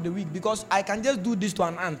part of the weak. Because I can just do this to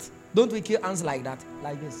an ant. Don't we kill ants like that?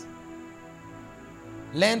 Like this.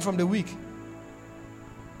 Learn from the weak.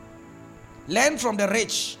 Learn from the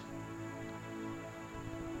rich.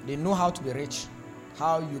 They know how to be rich.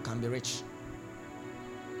 How you can be rich.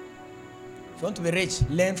 If you want to be rich,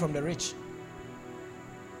 learn from the rich.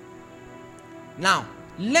 Now,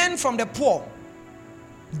 learn from the poor.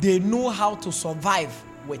 They know how to survive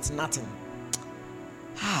with nothing.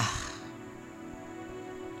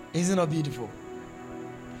 Isn't it beautiful?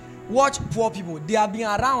 Watch poor people. They have been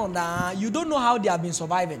around. You don't know how they have been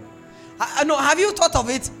surviving. No, have you thought of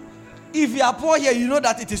it? If you are poor here, you know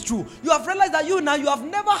that it is true. You have realized that you have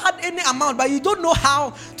never had any amount, but you don't know how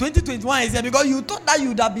 2021 is here because you thought that you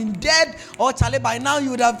would have been dead or Charlie by now you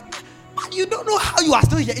would have. But you don't know how you are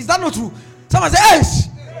still here. Is that not true? Someone say, "Hey,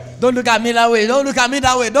 don't look at me that way. Don't look at me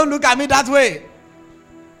that way. Don't look at me that way."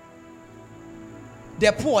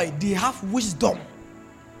 The poor, they have wisdom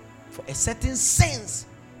for a certain sense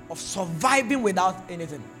of surviving without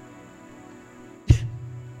anything.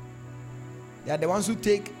 They are the ones who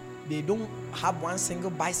they don't have one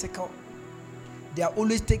single bicycle. They are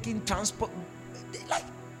always taking transport. Like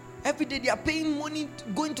every day they are paying money,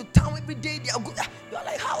 going to town every day. They are good. You are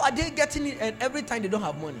like, how are they getting it? And every time they don't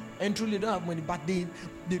have money. And truly they don't have money, but they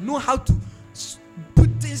know how to put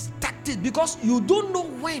things tactics because you don't know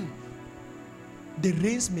when the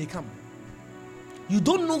rains may come. You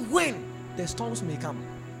don't know when the storms may come.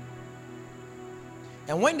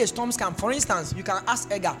 And when the storms come, for instance, you can ask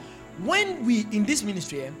Edgar, when we in this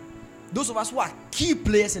ministry, those of us who are key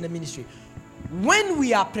players in the ministry, when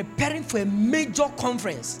we are preparing for a major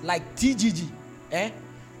conference like TGG,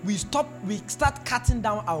 we start cutting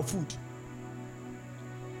down our food.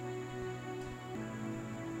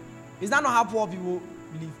 Is that not how poor people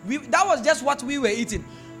believe? That was just what we were eating.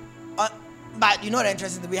 But you know the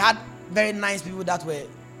interesting thing, we had very nice people that were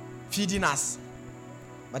feeding us,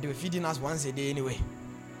 but they were feeding us once a day anyway.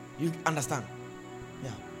 You understand?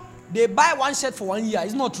 Yeah. They buy one shirt for 1 year.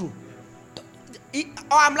 It's not true.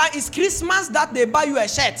 I'm like, it's Christmas that they buy you a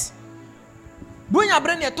shirt. Bring your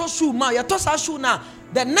brain, your shoe, ma, your shoe now.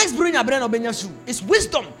 The next bring your brain, your shoe. It's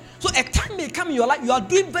wisdom. So a time may come in your life, you are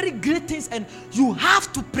doing very great things and you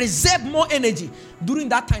have to preserve more energy. During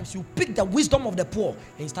that time, you pick the wisdom of the poor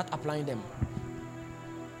and you start applying them.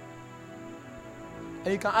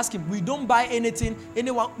 And you can ask him, we don't buy anything.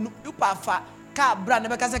 Anyone, you pay car brand.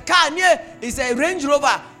 Because a car near is a Range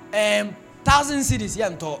Rover, 1,000 cities.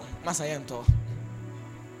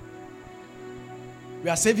 We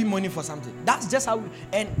are saving money for something. That's just how,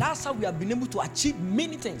 that's how we have been able to achieve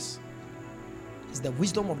many things. It's the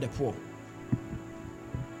wisdom of the poor.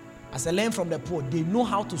 As I learn from the poor, they know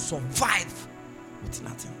how to survive with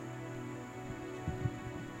nothing.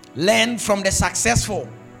 Learn from the successful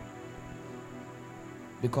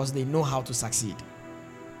because they know how to succeed.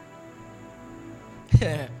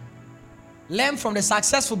 Learn from the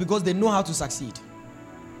successful because they know how to succeed.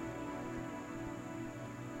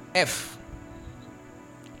 F.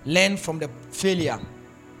 Learn from the failure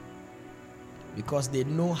because they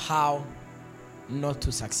know how not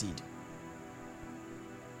to succeed.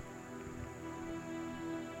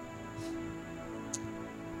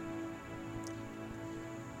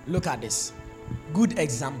 Look at this. Good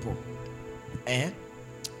example.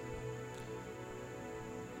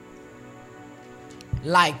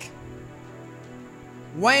 Like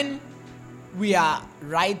when we are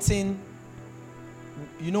writing,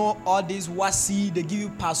 you know, all these WASI, they give you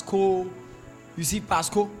Pasco. You see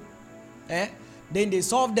Pasco? Then they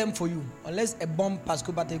solve them for you. Unless a bomb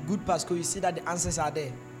Pasco, but a good Pasco, you see that the answers are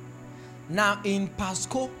there. Now in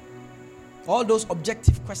Pasco, all those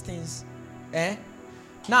objective questions,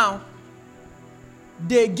 now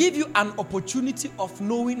they give you an opportunity of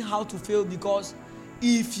knowing how to fail, because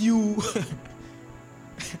if you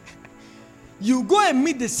you go and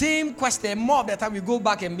meet the same question, more of the time you go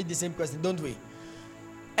back and meet the same question, don't we?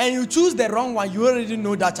 And you choose the wrong one, you already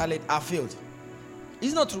know that child have failed.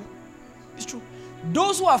 It's not true. It's true.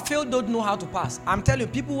 Those who have failed don't know how to pass. I'm telling you,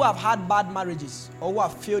 people who have had bad marriages or who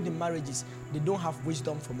have failed in marriages, they don't have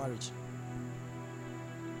wisdom for marriage.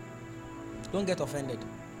 Don't get offended.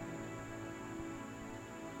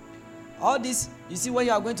 All this, you see, when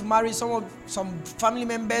you are going to marry some family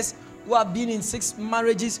members who have been in 6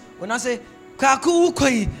 marriages, when I say, Kaku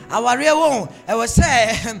ukoi, I was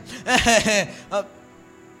say,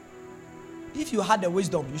 if you had the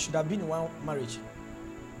wisdom, you should have been in one marriage.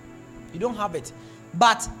 You don't have it.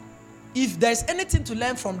 But if there's anything to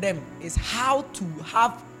learn from them, is how to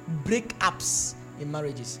have breakups in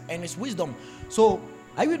marriages. And it's wisdom. So,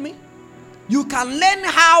 are you with me? You can learn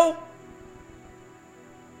how.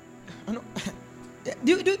 Do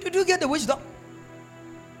you get the wisdom?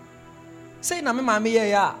 Say na me mama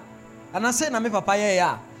yeah, and I say na me papa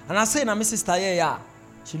yeah, and I say na me sister yeah.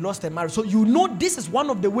 She lost her marriage. So you know this is one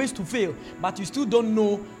of the ways to fail, but you still don't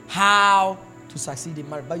know how to succeed in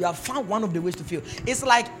marriage. But you have found one of the ways to fail. It's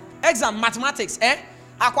like exam mathematics,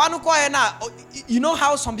 You know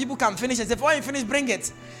how some people can finish and say, before you finish, bring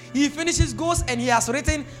it. He finishes, goes, and he has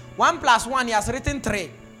written 1 + 1, he has written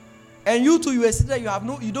 3. And you too, you are sitting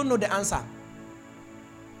there, you don't know the answer.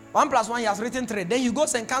 1 + 1, he has written 3. Then he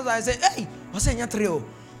goes and comes and say, hey, what's in your 3?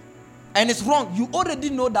 And it's wrong. You already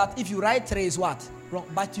know that if you write 3 is what? Wrong.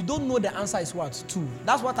 But you don't know the answer is what? 2.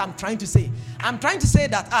 That's what I'm trying to say. I'm trying to say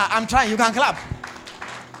that, I'm trying, you can clap.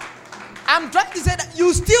 I'm trying to say that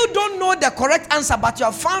you still don't know the correct answer, but you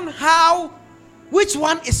have found which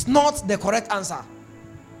one is not the correct answer.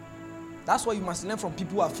 That's what you must learn from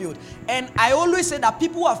people who have failed. And I always say that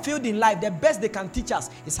people who have failed in life, the best they can teach us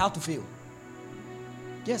is how to fail.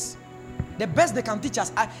 Yes. The best they can teach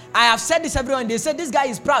us. I have said this everywhere, and they said this guy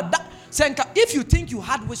is proud. If you think you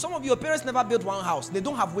had wisdom, some of your parents never built one house. They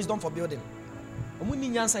don't have wisdom for building.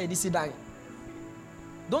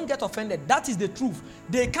 Don't get offended. That is the truth.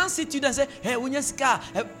 They can't sit you there and say, hey,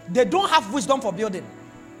 they don't have wisdom for building.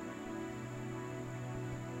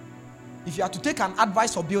 If you have to take an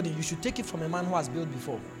advice for building, you should take it from a man who has built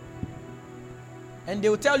before. And they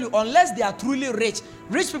will tell you, unless they are truly rich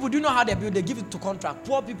people, do you know how they build? They give it to contract.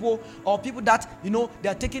 Poor people or people that, they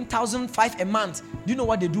are taking 1,500 a month. Do you know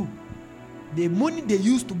what they do? The money they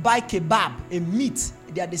use to buy kebab and meat,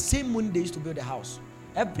 they are the same money they used to build a house.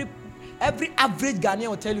 Every average Ghanaian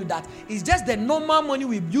will tell you that it's just the normal money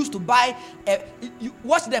we used to buy.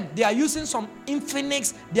 Watch them. They are using some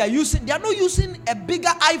Infinix. They are not using a bigger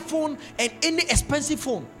iPhone and any expensive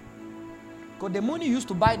phone. Because the money you used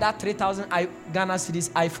to buy that 3,000 Ghana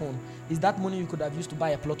cedis iPhone is that money you could have used to buy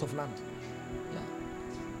a plot of land. Yeah.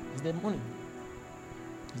 It's the money.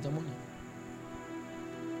 It's the money.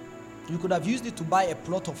 You could have used it to buy a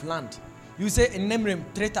plot of land. You say in Nemrim,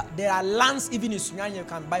 there are lands even in Sunyanya you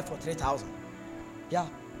can buy for 3,000. Yeah.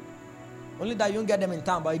 Only that you don't get them in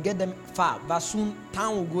town, but you get them far. But soon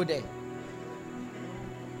town will go there.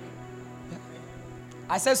 Yeah.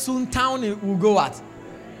 I said soon town will go what?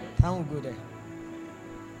 Town will go there.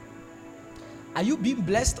 Are you being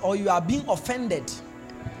blessed or you are being offended?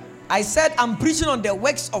 I said I'm preaching on the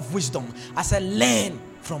works of wisdom. I said learn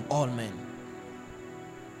from all men.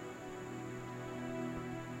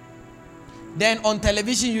 Then on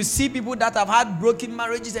television, you see people that have had broken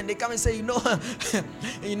marriages, and they come and say, me, I've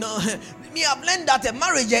learned that a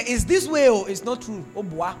marriage is this way. Oh, it's not true. Oh,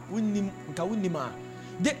 boy,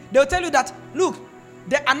 they'll tell you that. Look,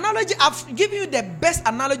 the analogy I've given you the best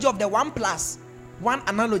analogy of the 1+1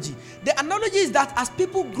 analogy. The analogy is that as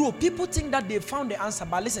people grow, people think that they found the answer.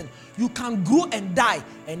 But listen, you can grow and die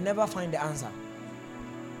and never find the answer.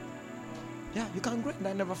 Yeah, you can grow and die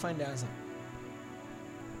and never find the answer.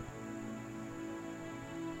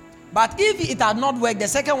 But if it had not worked, the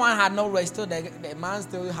second one had not worked, still the man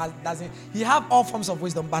still doesn't. He have all forms of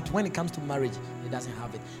wisdom, but when it comes to marriage, he doesn't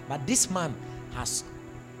have it. But this man has,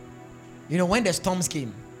 when the storms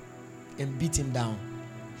came and beat him down,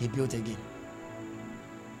 he built again.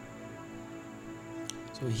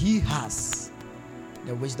 So he has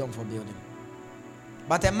the wisdom for building.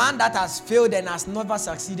 But a man that has failed and has never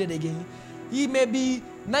succeeded again, he may be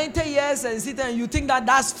 90 years and sit and you think that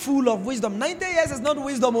that's full of wisdom. 90 years is not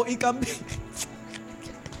wisdom, or it can be.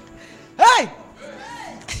 Hey!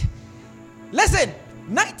 Listen,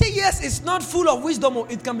 90 years is not full of wisdom,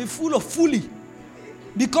 or it can be full of folly.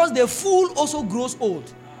 Because the fool also grows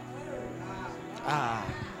old. I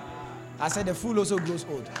said the fool also grows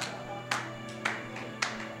old.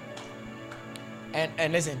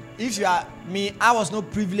 And listen, if you are me, I was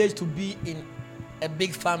not privileged to be in a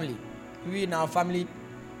big family. We in our family,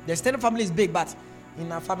 the extended family is big, but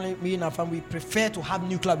in our family, we prefer to have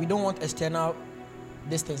nuclear. We don't want external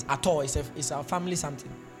distance at all. It's our family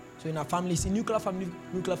something. So in our family, it's a nuclear family.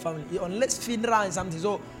 Unless funeral and something.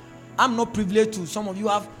 So I'm not privileged to. Some of you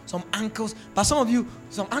have some uncles, but some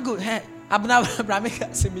uncle, hey, Abna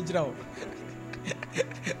Bramika Semijrao.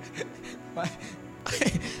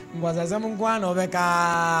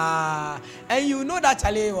 And you know that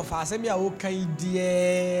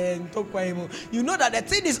you know that the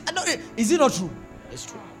thing is it not true? It's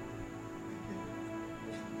true.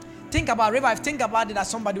 Think about revive. Think about it as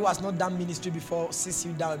somebody who has not done ministry before sits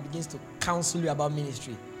you down and begins to counsel you about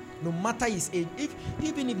ministry. No matter his age,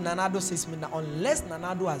 even if Nanado says me now, unless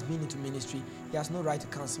Nanado has been into ministry, he has no right to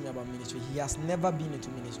counsel me about ministry. He has never been into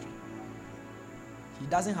ministry. He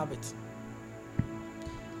doesn't have it.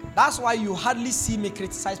 That's why you hardly see me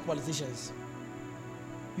criticize politicians.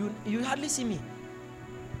 You hardly see me.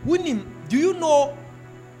 Winim, do you know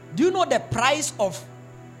the price of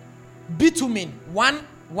bitumen? One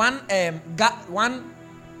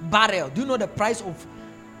barrel. Do you know the price of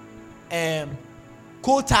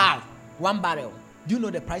coal tar? 1 barrel. Do you know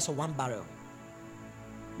the price of 1 barrel?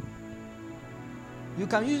 You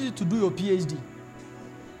can use it to do your PhD.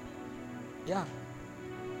 Yeah.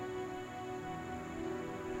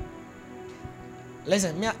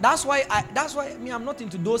 Listen, that's why I'm not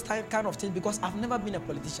into those kind of things, because I've never been a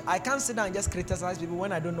politician. I can't sit down and just criticize people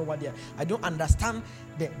when I don't know what they are. I don't understand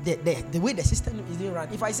the way the system is being run.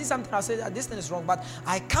 If I see something, I'll say that this thing is wrong, but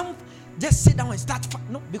I can't just sit down and start.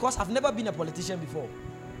 No, because I've never been a politician before.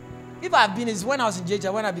 If I've been, it's when I was in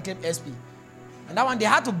JJ, when I became SP. And that one, they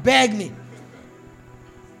had to beg me.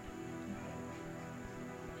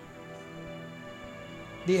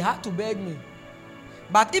 They had to beg me.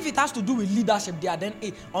 But if it has to do with leadership there, then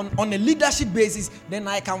on a leadership basis, then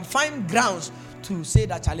I can find grounds to say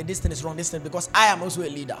that, Charlie, this thing is wrong, this thing, because I am also a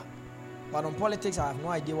leader. But on politics, I have no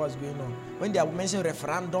idea what's going on. When they are mentioning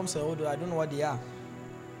referendums, I don't know what they are.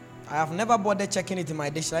 I have never bothered checking it in my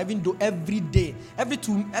dictionary, even though every day, every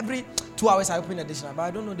 2 hours I open a dictionary, but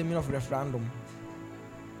I don't know the meaning of referendum.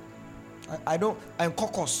 And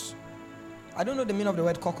caucus. I don't know the meaning of the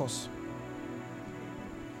word caucus.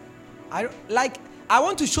 I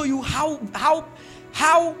want to show you how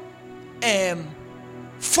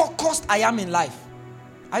focused I am in life.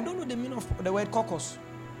 I don't know the meaning of the word caucus.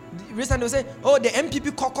 Recently they say, oh, the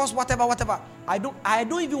MPP caucus, whatever. I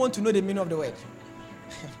don't even want to know the meaning of the word.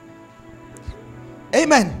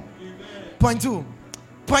 Amen. Point two,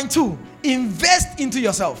 invest into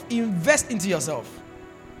yourself. Invest into yourself.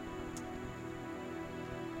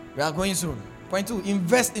 We are going soon. Point 2,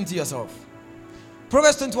 invest into yourself.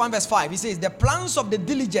 Proverbs 21 verse 5, he says, the plans of the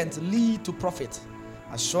diligent lead to profit,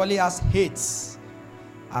 as surely as haste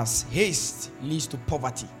leads to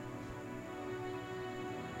poverty.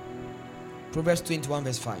 Proverbs 21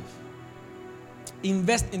 verse 5.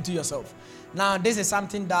 Invest into yourself. Now, this is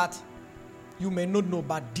something that you may not know,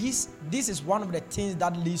 but this is one of the things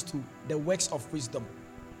that leads to the works of wisdom.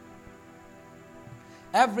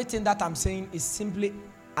 Everything that I'm saying is simply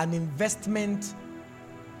an investment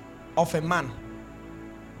of a man.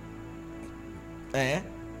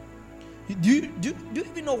 Do you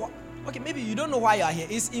even know what? Okay, maybe you don't know why you are here.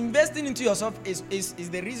 It's investing into yourself is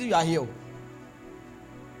the reason you are here.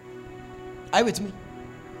 Are you with me?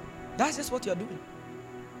 That's just what you are doing.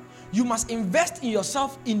 You must invest in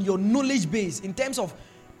yourself in your knowledge base in terms of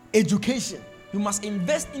education. You must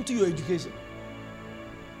invest into your education.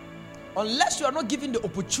 Unless you are not given the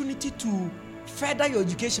opportunity to further your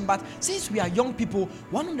education. But since we are young people,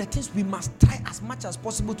 one of the things we must try as much as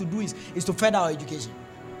possible to do is to further our education.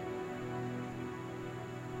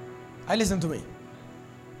 I listen to me.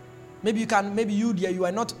 Maybe you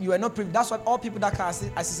are not privileged. That's what all people that can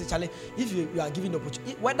assist Charlie. If you are given the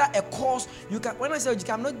opportunity, whether a course you can. When I say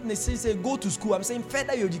education, I'm not necessarily saying go to school. I'm saying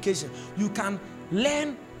further your education. You can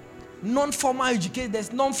learn non-formal education.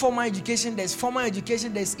 There's non-formal education. There's formal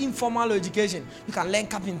education. There's informal education. You can learn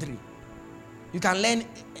carpentry. You can learn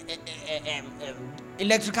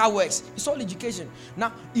electrical works. It's all education.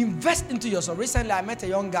 Now invest into yourself. Recently, I met a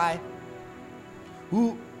young guy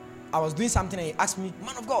who I was doing something and he asked me,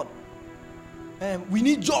 "Man of God, we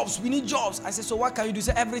need jobs. I said, "So what can you do?" He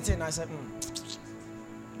said, "Everything." I said,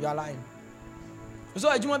 "You are lying." So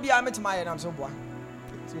I met my and I'm so boy.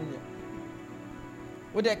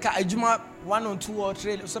 With the car, 1 or 2 or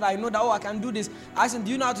 3, so that I know that I can do this. I said,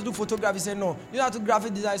 "Do you know how to do photography?" He said, "No." "Do you know how to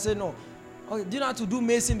graphic design?" I said, "No." "Okay, do you know how to do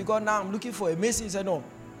mason? Because now I'm looking for a mason." He said, "No."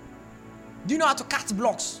 "Do you know how to cut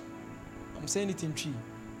blocks?" I'm saying it in tree.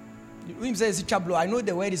 When he says it's a block, I know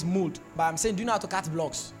the word is mold, but I'm saying, "Do you know how to cut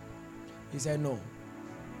blocks?" He said, "No."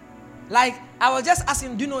 Like I was just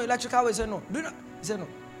asking, "Do you know electrical?" He said, "No." "Do you know?" He said, "No."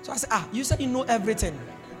 So I said, "You said you know everything."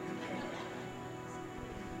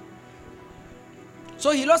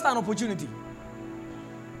 So he lost an opportunity.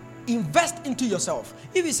 Invest into yourself.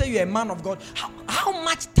 If you say you're a man of God, how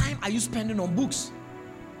much time are you spending on books?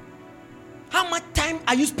 How much time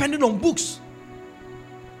are you spending on books?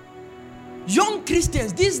 Young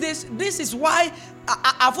Christians, these days, this is why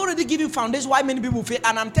I've already given foundation why many people fail.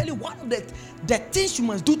 And I'm telling you, one of the things you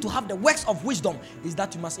must do to have the works of wisdom is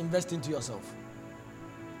that you must invest into yourself.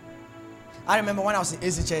 I remember when I was in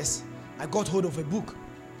ACHS, I got hold of a book.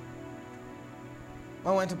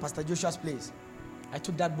 When I went to Pastor Joshua's place, I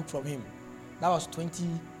took that book from him. That was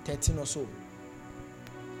 2013 or so.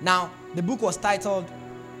 Now, the book was titled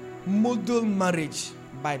Model Marriage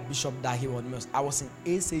by Bishop Dahiwad. I was in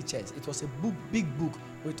ACHS. It was a book, big book,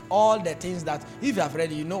 with all the things that, if you have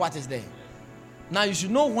read it, you know what is there. Now, you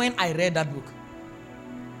should know when I read that book.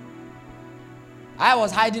 I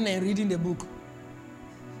was hiding and reading the book.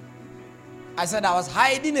 I said I was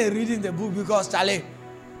hiding and reading the book because, Charlie,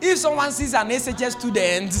 if someone sees an ACHS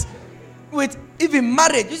student with even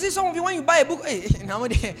marriage, you see some of you, when you buy a book,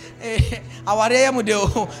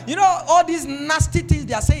 you know, all these nasty things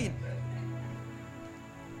they are saying.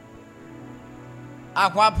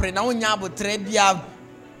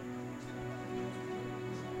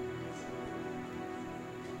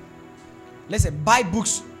 Listen, buy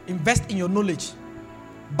books, invest in your knowledge.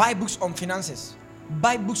 Buy books on finances.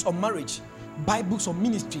 Buy books on marriage. Buy books on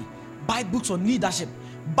ministry. Buy books on leadership.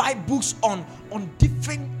 Buy books on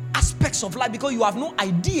different aspects of life, because you have no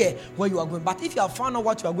idea where you are going. But if you have found out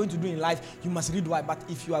what you are going to do in life, you must read why. But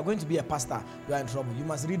if you are going to be a pastor, you are in trouble. You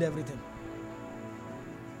must read everything.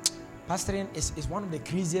 Pastoring is one of the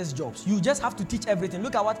craziest jobs. You just have to teach everything.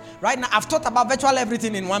 Look at what, right now, I've taught about virtual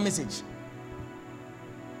everything in one message.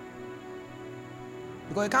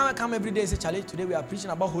 Because you can't come every day and say, "Charlie, today we are preaching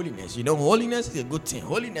about holiness." You know, holiness is a good thing.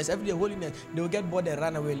 Holiness, every day holiness. They will get bored and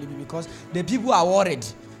run away leaving, because the people are worried.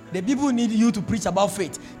 The people need you to preach about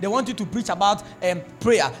faith. They want you to preach about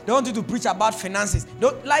prayer. They want you to preach about finances.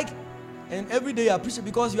 Don't like, and every day you are preaching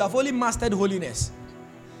because you have only mastered holiness.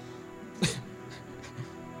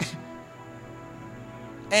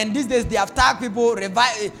 And these days they have tagged people,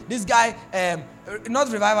 this guy,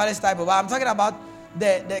 not revivalist type, but I'm talking about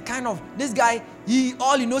the kind of, this guy,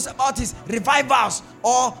 all he knows about is revivals,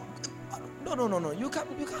 or no. You can't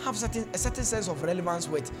have a certain sense of relevance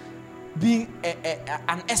with being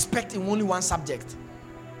an expert in only one subject.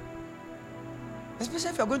 Especially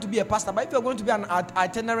if you're going to be a pastor. But if you're going to be an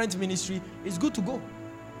itinerant ministry, it's good to go.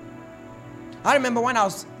 I remember when I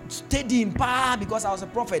was studying because I was a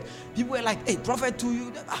prophet, people were like, hey, prophet to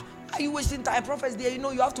you, are you wasting time? Prophets there,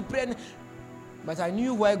 you have to pray. But I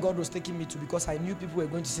knew where God was taking me to, because I knew people were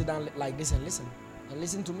going to sit down like this and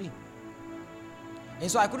listen to me. And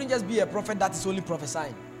so I couldn't just be a prophet that is only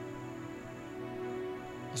prophesying.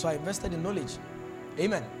 So I invested in knowledge.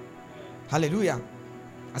 Amen. Hallelujah.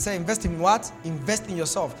 I said invest in what? Invest in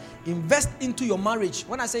yourself. Invest into your marriage.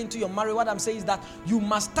 When I say into your marriage, what I'm saying is that you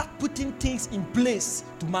must start putting things in place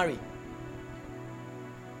to marry.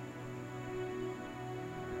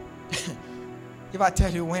 If I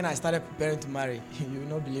tell you when I started preparing to marry, you will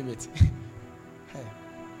not believe it.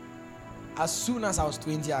 As soon as I was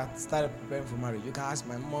 20, I started preparing for marriage. You can ask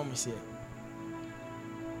my mom is here.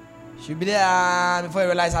 She'll be there before you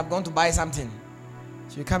realize I've gone to buy something.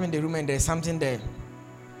 She'll come in the room and there's something there.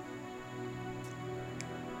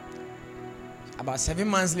 About 7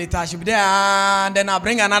 months later, she'll be there and then I'll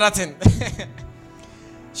bring another thing.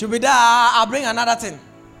 She'll be there, I'll bring another thing.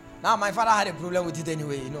 Now my father had a problem with it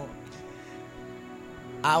anyway,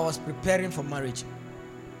 I was preparing for marriage.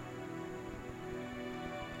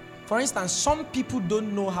 For instance, some people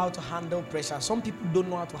don't know how to handle pressure. Some people don't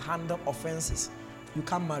know how to handle offenses. You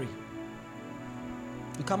can't marry.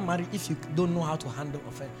 You can't marry if you don't know how to handle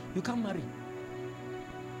offense. You can't marry.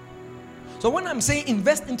 So when I'm saying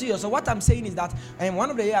invest into yourself, what I'm saying is that, and one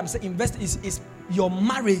of the ways I'm saying invest is your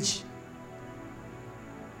marriage.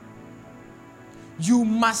 You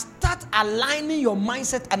must start aligning your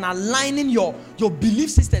mindset and aligning your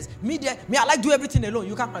belief systems. Me, I like do everything alone.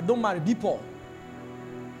 You can't. Don't marry. Be poor.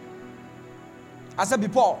 I said be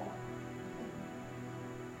poor.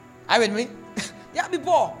 Are you with me? Yeah, be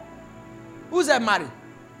poor. Who said marry?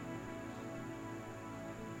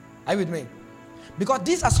 Are you with me? Because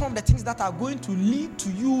these are some of the things that are going to lead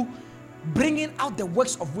to you bringing out the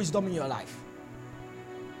works of wisdom in your life.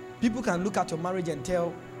 People can look at your marriage and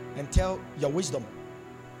tell your wisdom.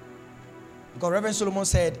 Because Reverend Solomon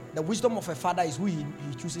said the wisdom of a father is who he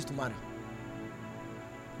chooses to marry.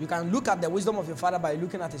 You can look at the wisdom of your father by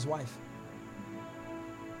looking at his wife.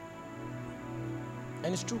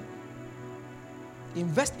 And it's true.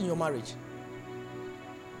 Invest in your marriage.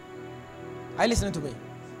 Are you listening to me?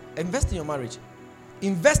 Invest in your marriage.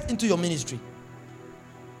 Invest into your ministry.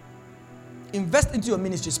 Invest into your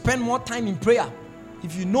ministry. Spend more time in prayer.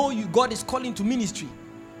 If you know God is calling to ministry.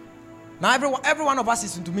 Now every one of us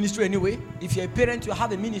is into ministry anyway. If you're a parent, you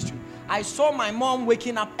have a ministry. I saw my mom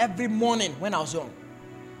waking up every morning when I was young.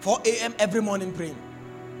 4 a.m. every morning praying.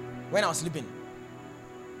 When I was sleeping.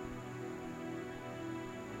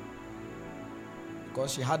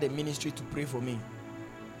 Because she had a ministry to pray for me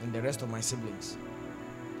and the rest of my siblings.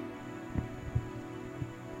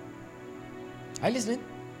 Are you listening?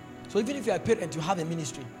 So even if you're a parent, you have a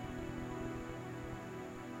ministry.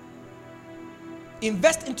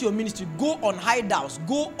 Invest into your ministry. Go on hideouts.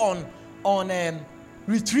 Go on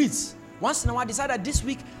retreats. Once in a while, decide that this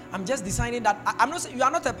week, I'm just deciding that I'm not saying you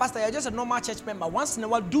are not a pastor, you're just a normal church member. Once in a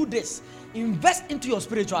while, do this. Invest into your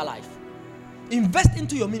spiritual life. Invest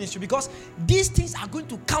into your ministry, because these things are going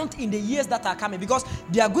to count in the years that are coming, because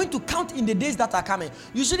they are going to count in the days that are coming.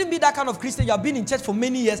 You shouldn't be that kind of Christian. You have been in church for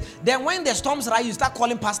many years. Then when the storms rise, you start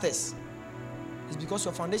calling pastors. It's because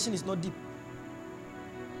your foundation is not deep.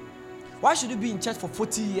 Why should you be in church for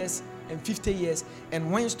 40 years and 50 years, and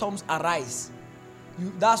when storms arise,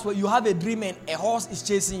 that's where you have a dream and a horse is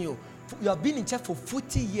chasing you. You have been in church for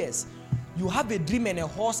 40 years. You have a dream and a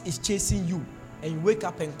horse is chasing you, and you wake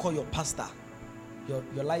up and call your pastor.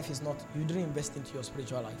 Your life is not, you didn't invest into your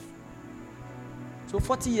spiritual life. So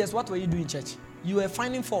 40 years, what were you doing in church? You were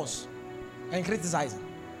finding faults and criticizing.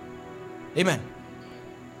 Amen.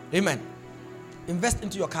 Amen. Invest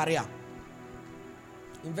into your career.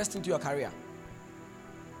 Invest into your career.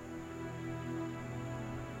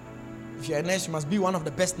 If you're a nurse, you must be one of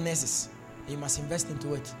the best nurses. You must invest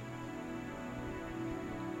into it.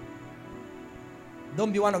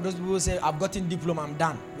 Don't be one of those people who say, I've gotten diploma, I'm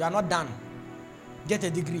done. You are not done. Get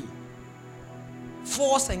a degree.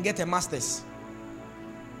 Force and get a master's.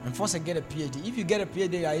 And force and get a PhD. If you get a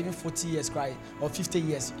PhD, you are even 40 years cry or 50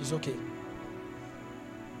 years, it's okay.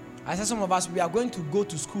 I said some of us, we are going to go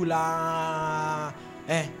to school.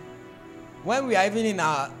 When we are even in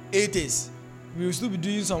our 80s, we will still be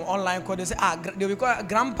doing some online code. They say, they will call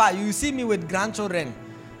grandpa, you see me with grandchildren.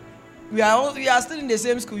 We are still in the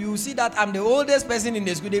same school. You see that I'm the oldest person in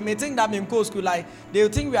the school. They may think that I'm in co-school. Like they will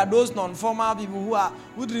think we are those non-formal people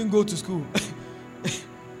who didn't go to school.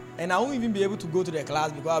 And I won't even be able to go to the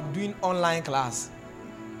class because I'm doing online class.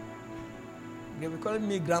 They will call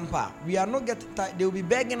me grandpa. We are not getting tired. They will be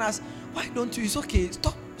begging us, why don't you? It's okay.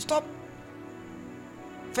 Stop.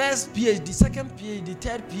 First PhD, second PhD,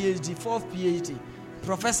 third PhD, fourth PhD,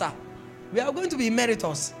 professor. We are going to be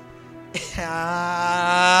emeritus. Can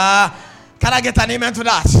I get an amen to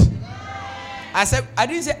that? I said, I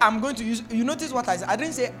didn't say I'm going to use. You notice what I said? I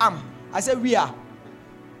didn't say am. I said we are.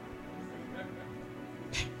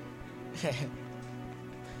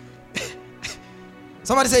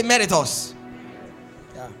 Somebody say emeritus.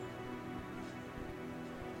 Yeah.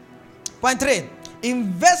 Point 3.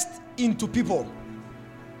 Invest into people.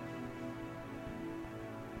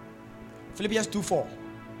 Philippians 2:4.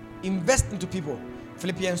 Invest into people.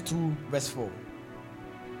 Philippians 2 verse 4.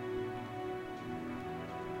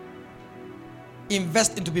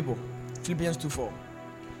 Invest into people. Philippians 2:4.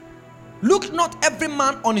 Look not every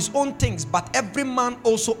man on his own things, but every man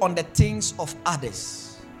also on the things of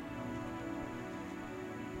others.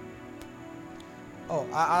 Oh,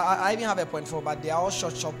 I even have a point 4, but they are all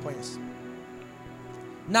short points.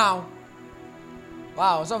 Now,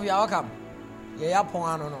 wow, so you are welcome. Yeah,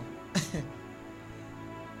 no.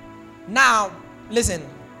 Now, listen.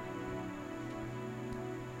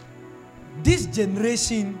 This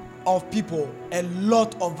generation of people, a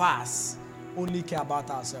lot of us only care about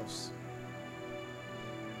ourselves.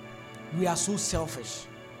 We are so selfish.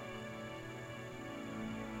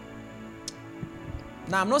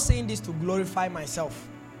 Now, I'm not saying this to glorify myself.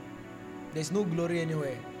 There's no glory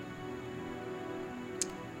anywhere.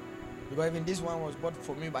 Because even this one was bought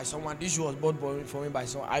for me by someone. This shoe was bought for me by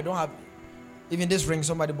someone. I don't have, even this ring,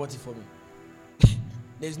 somebody bought it for me.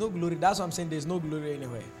 There's no glory. That's what I'm saying. There's no glory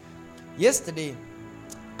anywhere. Yesterday,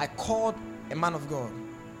 I called a man of God.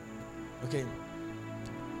 Okay.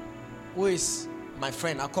 Who is my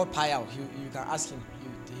friend? I called Paya. You can ask him.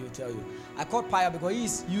 He'll tell you. I called Paya because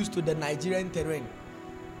he's used to the Nigerian terrain.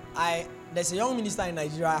 There's a young minister in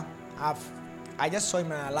Nigeria. I just saw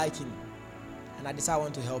him and I like him. And I decided I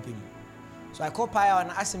want to help him. So I called Paya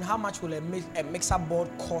and asked him how much will a mixer board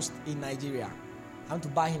cost in Nigeria. I want to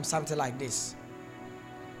buy him something like this.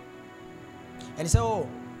 And he said, oh,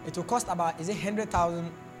 it will cost about, is it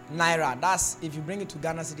 100,000 naira? That's, if you bring it to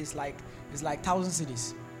Ghana city, it's like 1,000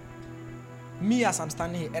 cities. Me as I'm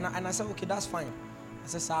standing here. And I said, okay, that's fine. I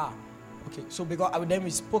said, sir, okay. So because then we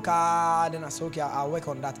spoke, then I said, okay, I'll work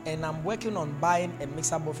on that. And I'm working on buying a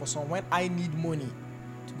mixer board for someone when I need money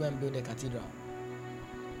to go and build a cathedral.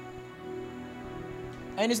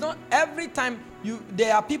 And it's not every time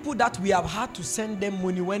there are people that we have had to send them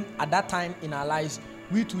money when at that time in our lives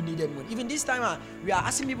we too needed money. Even this time we are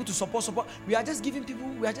asking people to support. We are just giving people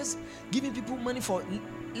money for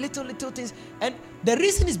little things. And the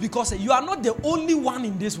reason is because you are not the only one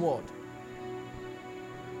in this world.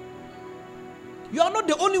 You are not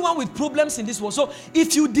the only one with problems in this world. So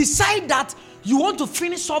if you decide that you want to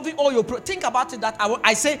finish solving all your problems, think about it that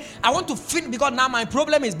I say I want to finish because now my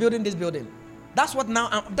problem is building this building. That's what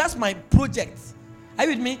now, that's my project. Are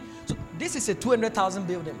you with me? So this is a 200,000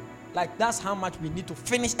 building. Like that's how much we need to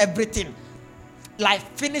finish everything. Like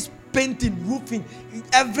finish painting, roofing,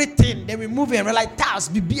 everything. Then we move in, we're like tiles,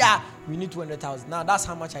 BBR. We need 200,000. Now that's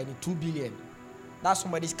how much I need, 2 billion. That's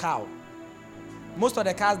somebody's cow. Most of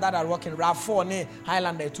the cars that are working, RAV4,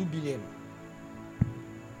 Highlander, 2 billion.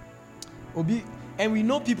 And we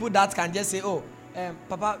know people that can just say, oh,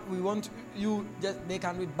 Papa, we want you, just they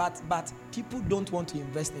can do it, but people don't want to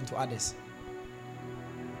invest into others.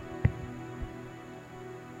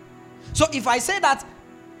 So if I say that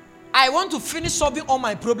I want to finish solving all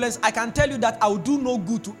my problems, I can tell you that I will do no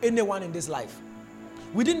good to anyone in this life.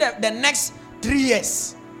 Within the next 3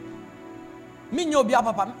 years, me no be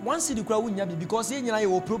papa. One city crowd will be because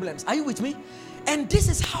you problems. Are you with me? And this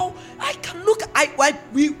is how I can look.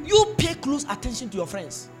 You pay close attention to your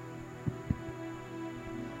friends.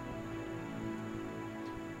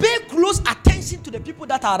 Pay close attention to the people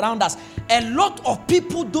that are around us. A lot of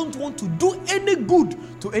people don't want to do any good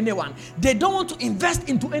to anyone. They don't want to invest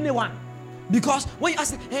into anyone. Because when you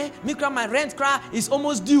ask, hey, my rent is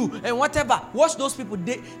almost due and whatever, watch those people.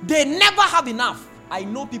 They never have enough. I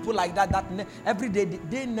know people like that every day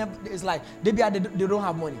they never, it's like they don't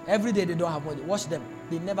have money. Every day they don't have money. Watch them.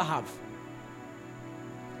 They never have.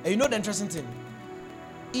 And you know the interesting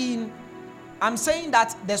thing? I'm saying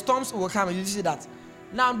that the storms will come, and you see that.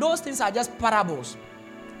 Now, those things are just parables.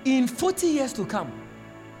 In 40 years to come,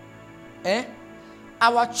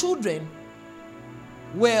 our children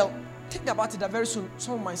will think about it that very soon.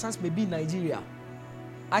 Some of my sons may be in Nigeria.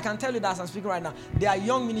 I can tell you that as I'm speaking right now, there are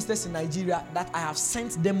young ministers in Nigeria that I have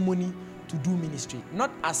sent them money to do ministry.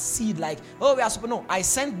 Not as seed like, oh, we are supposed. No, I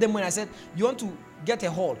sent them money. I said, you want to get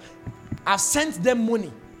a hall? I've sent them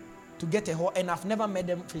money to get a hall, and I've never met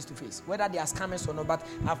them face to face, whether they are scammers or not, but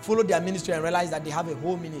I've followed their ministry and realized that they have a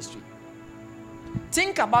whole ministry.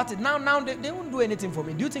 Think about it. Now they won't do anything for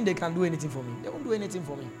me. Do you think they can do anything for me? They won't do anything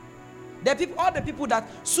for me. The people, all the people that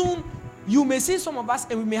soon you may see some of us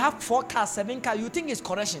and we may have 4 cars, 7 cars. You think it's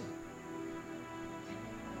correction.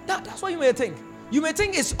 That's what you may think. You may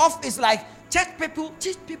think it's like church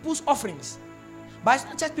people's offerings. But it's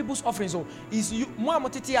not church people's offerings. So is you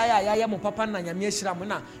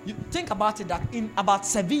think about it that in about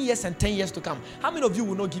 7 years and 10 years to come, how many of you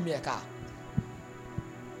will not give me a car?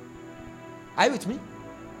 Are you with me?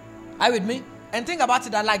 Are you with me? And think about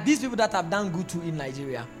it that like these people that have done good to in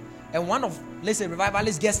Nigeria, and one of, let's say,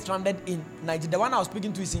 revivalists gets stranded in Nigeria. The one I was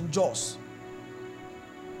speaking to is in Jos.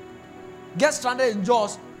 Get stranded in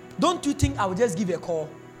Jos. Don't you think I will just give a call?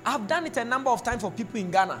 I've done it a number of times for people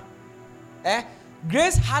in Ghana.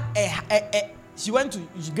 Grace had she went to,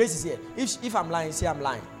 Grace is here. If I'm lying, say I'm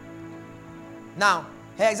lying. Now,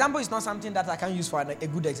 her example is not something that I can use for a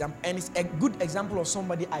good example. And it's a good example of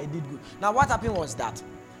somebody I did good. Now, what happened was that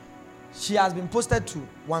she has been posted to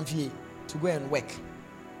Wamfie to go and work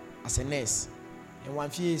as a nurse. And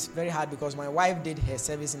Wamfie is very hard because my wife did her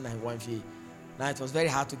service in Wamfie. Now, it was very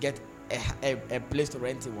hard to get a place to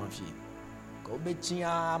rent in Wamfie.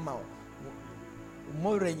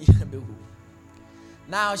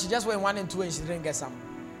 Now, she just went 1 and 2 and she didn't get some.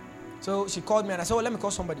 So she called me and I said, oh, let me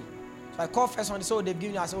call somebody. So I called first one, so they've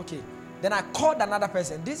given you. I said, okay. Then I called another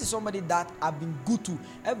person. This is somebody that I've been good to.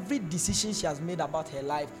 Every decision she has made about her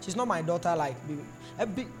life, she's not my daughter,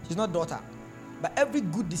 she's not daughter. But every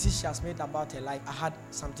good decision she has made about her life, I had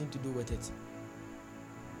something to do with it.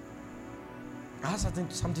 I had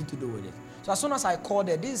something to do with it. So as soon as I called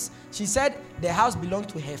her, she said the house belonged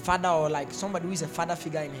to her father or like somebody who is a father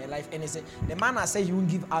figure in her life. And the man has said he won't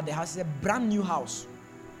give out the house. It's a brand new house.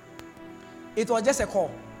 It was just a call.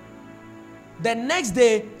 The next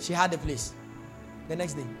day, she had the place. The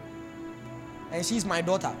next day. And she's my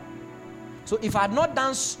daughter. So if I had not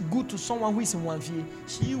done good to someone who is in Wamfie,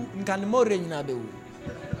 can more reign.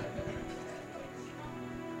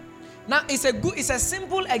 Now it's a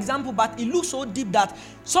simple example, but it looks so deep that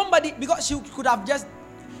somebody, because she could have just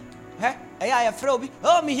yeah.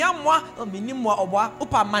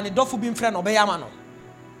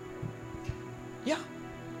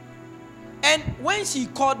 And when she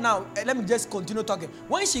called now, let me just continue talking.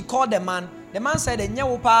 When she called the man said,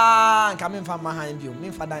 "Nyawopa coming from behind you.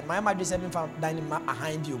 My mother said from dining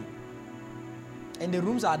behind you." And the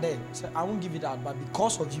rooms are there. So I won't give it out, but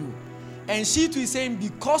because of you. And she too is saying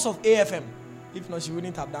because of AFM. If not, she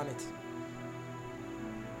wouldn't have done it.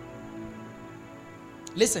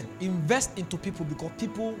 Listen, invest into people because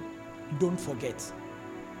people don't forget.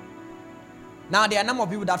 Now there are a number of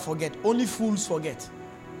people that forget. Only fools forget.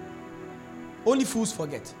 Only fools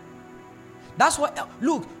forget. That's why,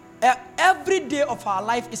 look, every day of our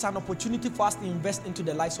life is an opportunity for us to invest into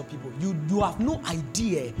the lives of people. You have no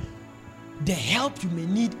idea the help you may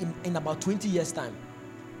need in about 20 years' time.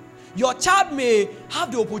 Your child may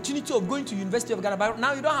have the opportunity of going to University of Ghana, but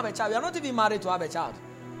now you don't have a child. You are not even married to have a child.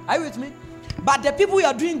 Are you with me? But the people you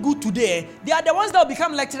are doing good today, they are the ones that will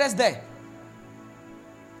become lecturers there.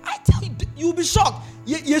 I tell you, you'll be shocked.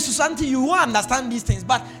 Yes, Santi, you won't understand these things.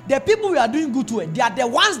 But the people we are doing good to, they are the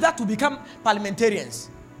ones that will become parliamentarians.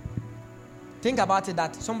 Think about it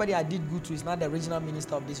that somebody I did good to is not the regional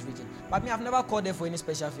minister of this region. But me, I've never called her for any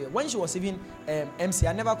special favor. When she was even MC,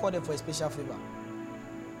 I never called her for a special favor.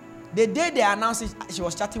 The day they announced it, she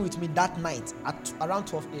was chatting with me that night at around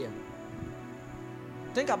 12 a.m.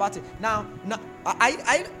 Think about it. Now,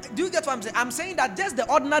 I do you get what I'm saying? I'm saying that just the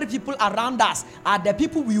ordinary people around us are the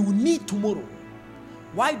people we will need tomorrow.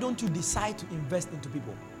 Why don't you decide to invest into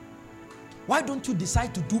people? Why don't you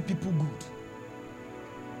decide to do people good?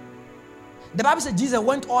 The Bible says Jesus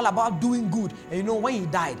went all about doing good. And you know, when he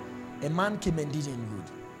died, a man came and did him good.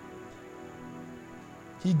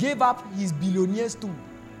 He gave up his billionaire's tomb.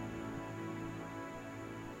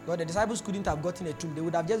 God, the disciples couldn't have gotten a tomb. They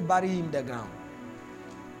would have just buried him in the ground.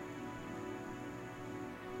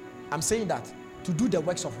 I'm saying that to do the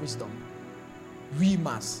works of wisdom, we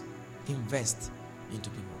must invest into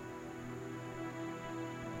people.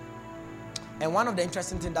 And one of the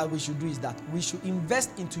interesting things that we should do is that we should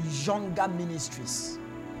invest into younger ministries.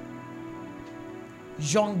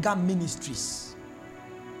 Younger ministries.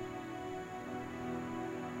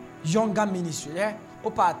 Younger ministry. Yeah?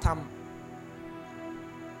 Opa Tam.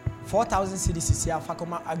 4,000 CDs here,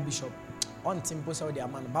 Fakoma Archbishop. On Timpo Saudi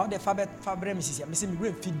Aman. About the Fabre Mrs. Missing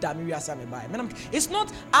me feed damn we are buy. It's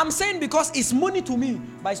not, I'm saying because it's money to me,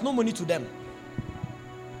 but it's no money to them.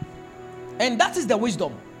 And that is the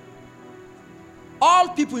wisdom. All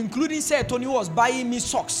people, including say Tony, was buying me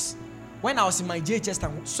socks when I was in my JHS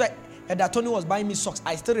time. So that Tony was buying me socks.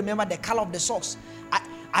 I still remember the color of the socks.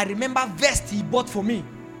 I remember vest he bought for me.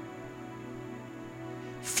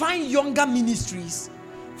 Find younger ministries,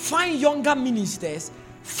 find younger ministers,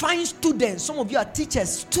 find students. Some of you are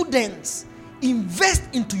teachers, students. Invest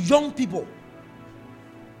into young people.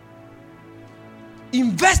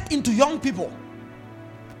 Invest into young people.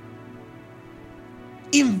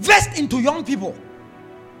 Invest into young people.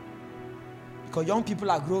 Because young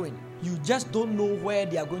people are growing. You just don't know where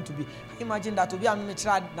they are going to be. Imagine that Obi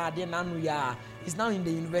is now in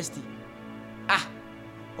the university. How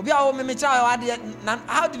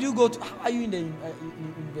did you go to? How are you in the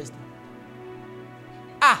university?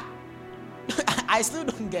 I still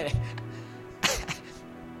don't get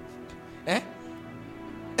it.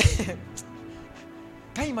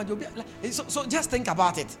 Can you imagine? So just think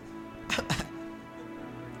about it.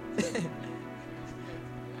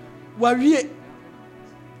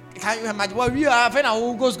 Can you imagine? We are when I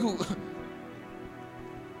will go school.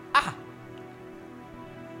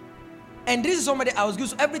 And this is somebody I was good.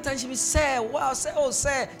 So every time she will say, wow, say, oh,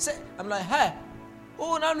 say. I'm like, hey.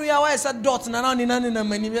 Oh, now we are said dot.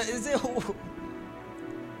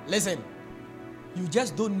 Listen, you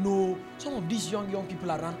just don't know. Some of these young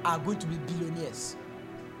people around are going to be billionaires.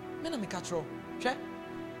 Men are catch up.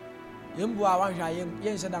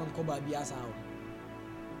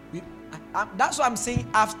 That's what I'm saying.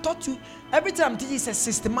 I've taught you. Every time I'm teaching, it's a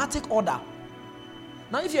systematic order.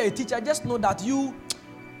 Now, if you're a teacher, just know that you,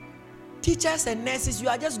 teachers and nurses, you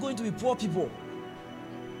are just going to be poor people.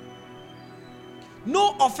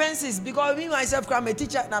 No offenses, because me myself, I'm a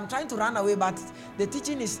teacher and I'm trying to run away, but the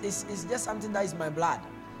teaching is just something that is my blood.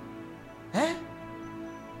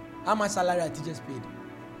 How much salary are teachers paid?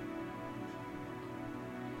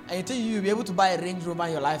 And you think you'll be able to buy a Range Rover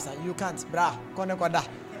in your lifetime? You can't, brah.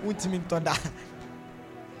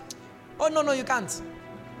 Oh no, you can't.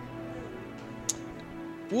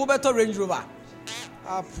 Who better Range Rover?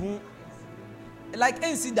 Like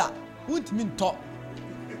NCDA, won't mean talk.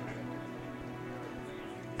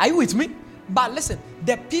 Are you with me? But listen,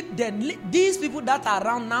 these people that are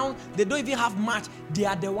around now, they don't even have much. They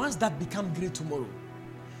are the ones that become great tomorrow.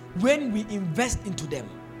 When we invest into them,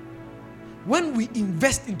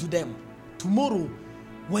 tomorrow,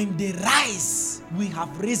 when they rise, we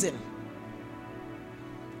have risen.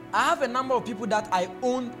 I have a number of people that I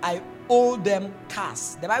owe them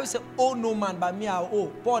cars. The Bible says, "Oh no man, but me I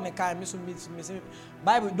owe." Paul and car,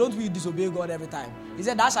 Bible, don't we disobey God every time? He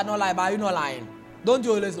said, "Thou shalt not lie," but you not lying. Don't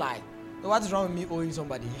you always lie? So what is wrong with me owing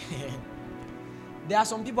somebody? There are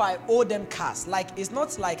some people I owe them cars. Like, it's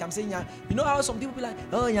not like I'm saying, you know how some people be like,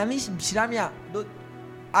 oh, Yamish Shiramia.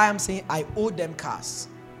 I am saying I owe them cars.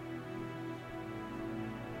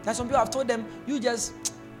 There's some people I've told them,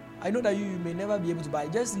 I know that you may never be able to buy.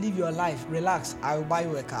 Just live your life, relax. I will buy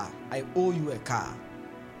you a car. I owe you a car.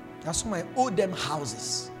 That's why I owe them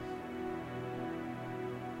houses.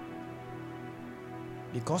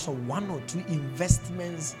 Because of one or two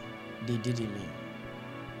investments they did in me.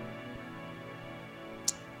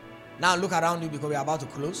 Now look around you because we are about to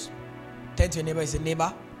close. Turn to your neighbor and say,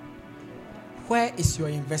 neighbor, where is your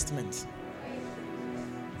investment?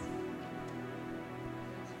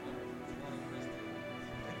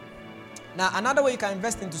 Now another way you can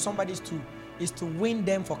invest into somebody is to win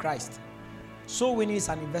them for Christ. Soul winning is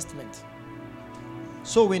an investment.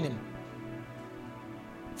 Soul winning.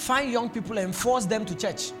 Find young people and force them to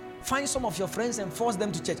church. Find some of your friends and force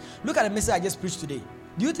them to church. Look at the message I just preached today.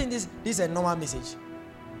 Do you think this is a normal message?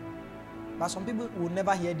 But some people will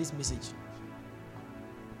never hear this message.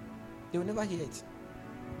 They will never hear it.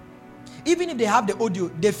 Even if they have the audio,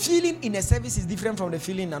 the feeling in a service is different from the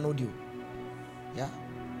feeling in an audio. Yeah.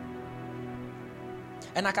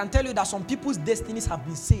 And I can tell you that some people's destinies have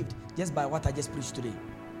been saved just by what I just preached today.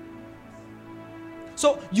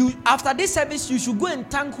 So after this service, you should go and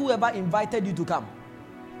thank whoever invited you to come.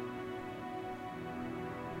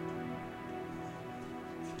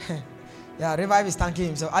 Yeah, Revive is thanking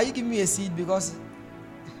him. So are you giving me a seed? Because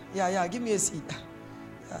give me a seed.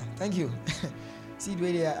 Yeah, thank you. Seed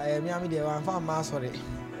where they are, I'm sorry.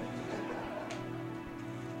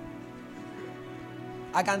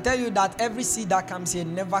 I can tell you that every seed that comes here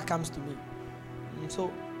never comes to me.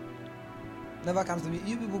 So never comes to me.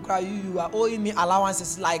 You people cry, you are owing me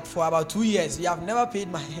allowances like for about 2 years. You have never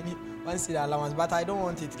paid my one seed allowance, but I don't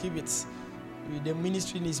want it. Keep it. The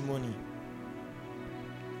ministry needs money.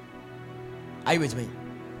 Are you with me?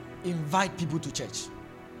 Invite people to church.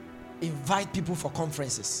 Invite people for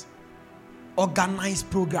conferences. Organize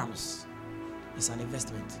programs. It's an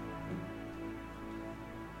investment.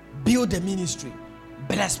 Build a ministry.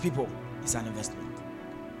 Bless people. It's an investment.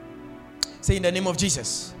 Say in the name of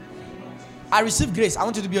Jesus. I receive grace. I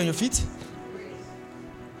want you to be on your feet.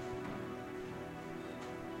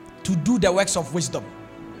 To do the works of wisdom.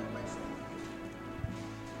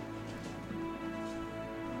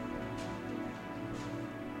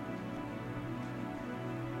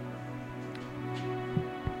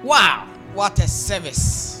 Wow, what a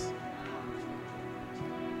service.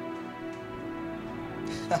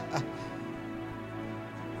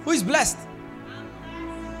 Who is blessed?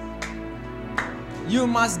 You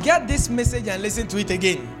must get this message and listen to it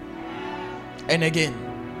again and again.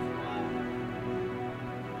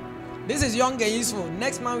 This is young and useful.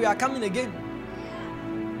 Next month we are coming again.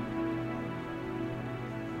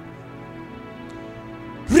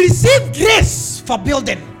 Receive grace for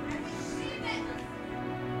building.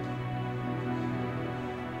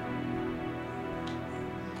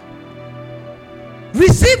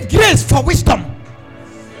 Receive grace for wisdom.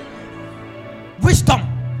 Wisdom.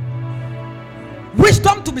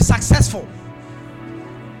 Wisdom to be successful.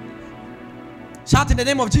 Shout in the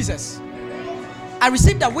name of Jesus. I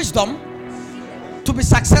receive the wisdom to be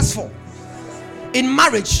successful in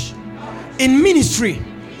marriage, in ministry,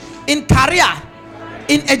 in career,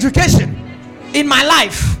 in education, in my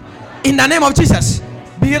life. In the name of Jesus.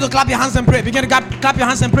 Begin to clap your hands and pray. Begin to clap your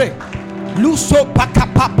hands and pray. Luso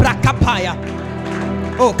pakapaprakapaya.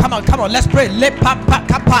 Oh, come on, let's pray. Le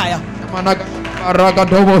papakapaya. I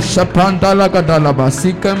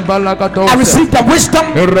receive the wisdom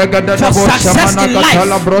for success in life.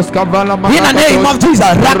 In the name of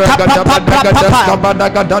Jesus. In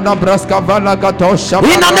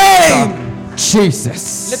the name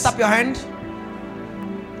Jesus. Lift up your hand.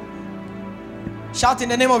 Shout in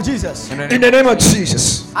the name of Jesus. In the name of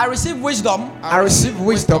Jesus. I receive wisdom. I receive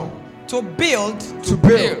wisdom To build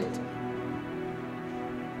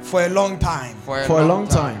for a long time. For a long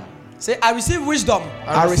time. Say, I receive wisdom.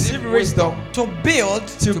 I receive wisdom To build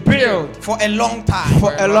for a long time.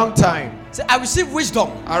 for a long time. Say, I receive wisdom.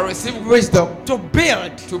 I receive wisdom To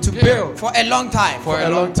build to build for a long time. for a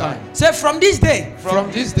long time. Say, from this day,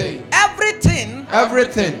 From this day, everything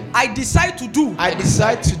everything I decide to do I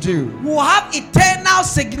decide to do will have eternal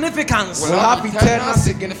significance. will have eternal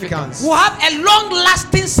significance. Will have a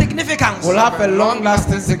long-lasting significance. Will have a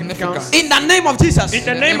long-lasting significance. In the name of Jesus. In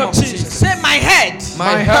the name of Jesus. Say, my head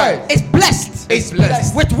My head is blessed is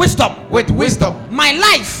blessed with wisdom. with wisdom. My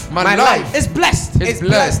life My life is blessed is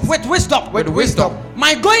blessed with wisdom. with wisdom.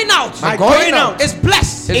 My going out My going out is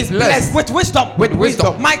blessed is blessed with wisdom. with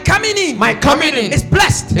wisdom. My coming in My coming in is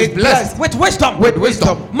blessed is blessed with wisdom. with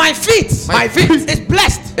wisdom. My feet My feet is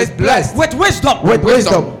blessed is blessed with wisdom. with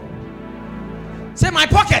wisdom. Say, my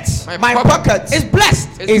pockets My pocket is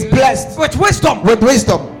blessed is blessed with wisdom. with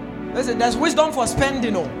wisdom. Listen, there's wisdom for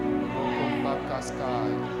spending. Oh,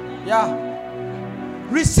 yeah.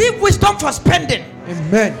 Receive wisdom for spending.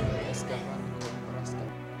 Amen.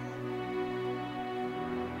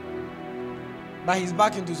 But he's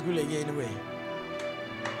back into school again anyway.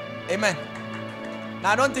 Amen.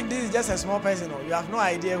 Now I don't think this is just a small person. You have no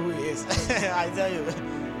idea who he is. I tell you.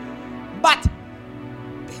 But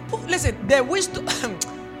people, listen, the wisdom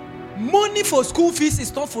money for school fees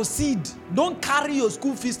is not for seed. Don't carry your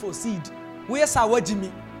school fees for seed. Where's our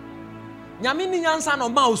Jimmy? Nyame ni nyansa no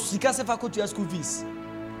ma osika se fa ko to school fees.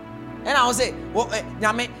 And I will say,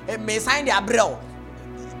 Nyame may sign the abrel.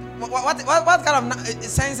 What kind of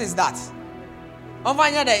sense is that?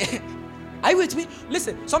 Are you with me?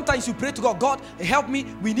 Listen, sometimes you pray to God, God, help me,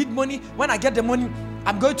 we need money. When I get the money,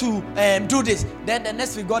 I'm going to do this. Then the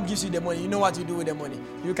next week, God gives you the money. You know what you do with the money.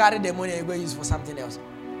 You carry the money and you go use it for something else.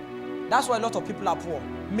 That's why a lot of people are poor.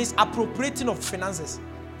 Misappropriating of finances.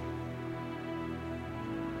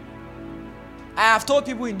 I have told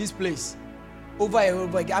people in this place over and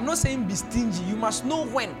over again, I'm not saying be stingy. You must know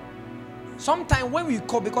when. Sometimes when we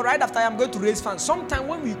call, because right after I'm going to raise funds, sometimes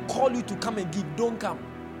when we call you to come and give, don't come.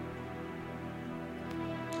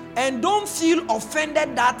 And don't feel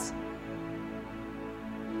offended that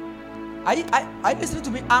are you listening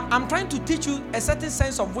to me? I'm trying to teach you a certain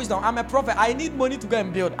sense of wisdom. I'm a prophet. I need money to go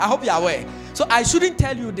and build. I hope you're aware. So I shouldn't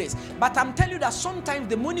tell you this. But I'm telling you that sometimes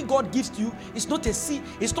the money God gives to you is not a seed.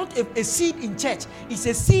 It's not a seed in church. It's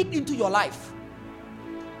a seed into your life.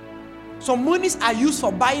 Some monies are used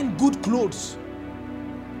for buying good clothes.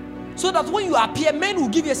 So that when you appear, men will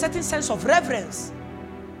give you a certain sense of reverence.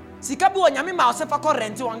 Sikabi wa nyame ma osefa ko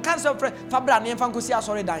rent wan kan se fabra ne mfa nkosi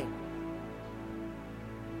asori dan.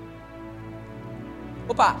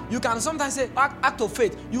 Opa, you can sometimes say act of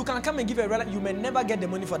faith. You can come and give a rent. You may never get the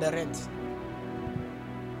money for the rent.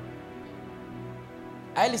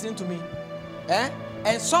 Are you listening to me?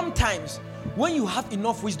 And sometimes when you have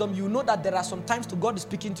enough wisdom, you know that there are some times to God is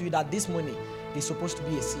speaking to you that this money is supposed to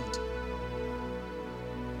be a seed.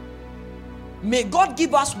 May God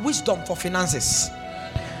give us wisdom for finances.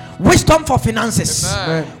 Wisdom for finances.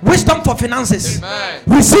 Amen. Wisdom for finances. Amen.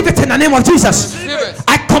 Receive it in the name of Jesus. Receive it.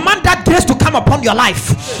 I command that grace to come upon your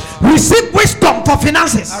life. Receive wisdom for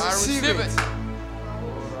finances. I receive it.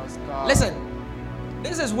 Listen,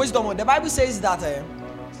 this is wisdom. The Bible says that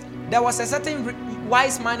there was a certain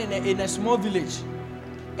wise man in a small village,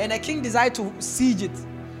 and a king desired to siege it.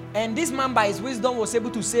 And this man, by his wisdom, was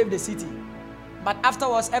able to save the city. But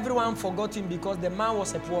afterwards, everyone forgot him because the man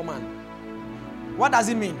was a poor man. What does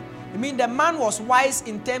it mean? It means the man was wise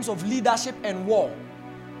in terms of leadership and war,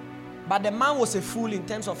 but the man was a fool in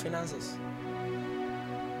terms of finances.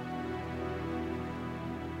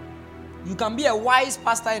 You can be a wise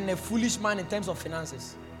pastor and a foolish man in terms of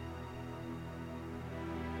finances.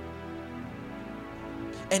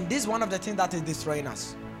 And this is one of the things that is destroying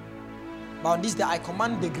us. But on this day, I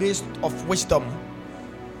command the grace of wisdom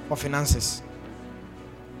for finances.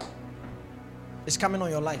 It's coming on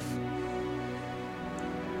your life.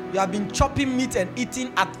 You have been chopping meat and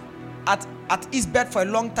eating at East Bed for a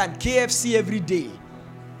long time. KFC every day.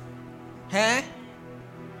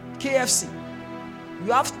 KFC.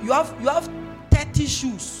 You have 30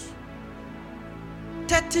 shoes.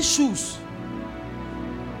 30 shoes.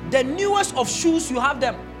 The newest of shoes, you have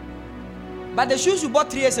them. But the shoes you bought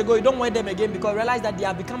 3 years ago, you don't wear them again because you realize that they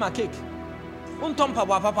have become a cake.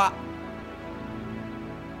 Papa.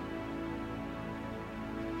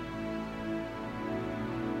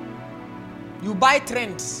 You buy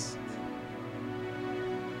trends.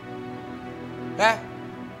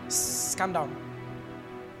 Calm down.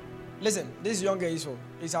 Listen, this younger Israel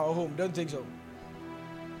is our home. Don't think so.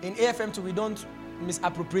 In AFM2, we don't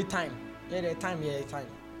misappropriate time. Time.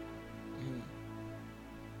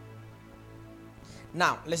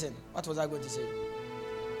 Now, listen. What was I going to say?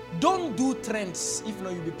 Don't do trends if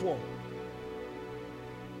not you'll be poor.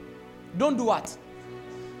 Don't do what?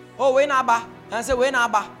 Oh, when Abba. I say, when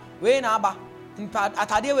Abba.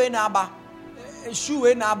 Atade when Abba. Shoe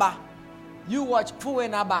when Abba. You watch for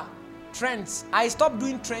when Abba. Trends. I stopped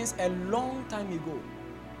doing trends a long time ago.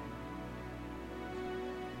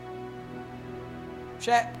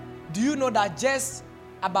 Do you know that just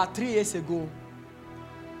about 3 years ago,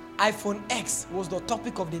 iPhone X was the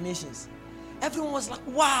topic of the nations? Everyone was like,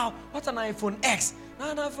 wow, what's an iPhone X?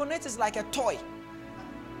 No, iPhone X is like a toy.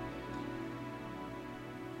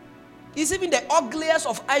 It's even the ugliest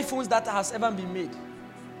of iPhones that has ever been made.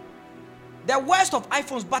 The worst of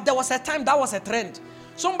iPhones, but there was a time that was a trend.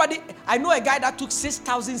 I know a guy that took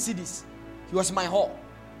 6,000 CDs. He was my whore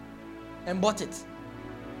and bought it.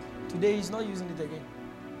 Today he's not using it again.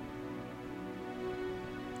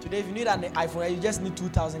 Today, if you need an iPhone, you just need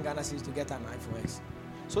 2,000 Ghana cedis to get an iPhone X.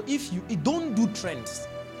 So if you don't do trends.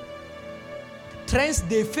 Trends,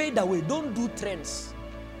 they fade away. Don't do trends.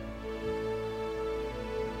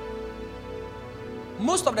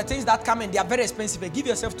 Most of the things that come in, they are very expensive. Give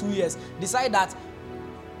yourself 2 years. Decide that.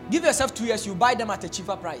 Give yourself 2 years, you buy them at a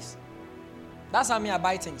cheaper price. That's how I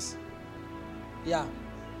buy things. Yeah.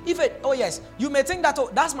 Oh yes, you may think that, oh,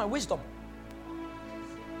 that's my wisdom.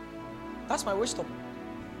 That's my wisdom.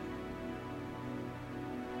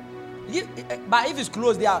 But if it's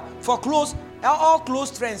clothes, they are for clothes, all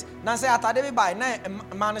clothes trends. Now say atade buy na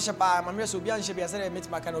man shepa mamre so obi an shebi say meet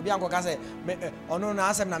my can obi an koka say ono na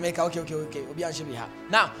asem na make okay obi an shebi ha.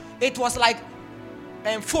 Now it was like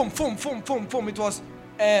foam. It was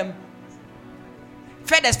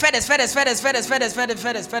feathers.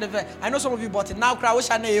 I know some of you bought it. Now crowd wish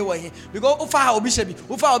I know you because ufa obi shebi.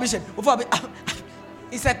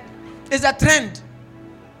 It's a trend.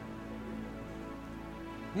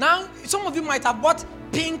 Now, some of you might have bought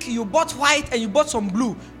pink, you bought white, and you bought some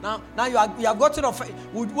blue. Now you have gotten off.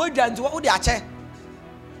 What they are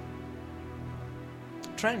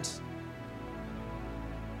trends.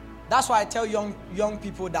 That's why I tell young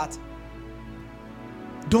people that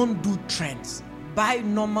don't do trends. Buy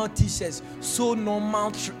normal t-shirts, sew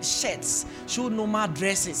normal shirts, sew normal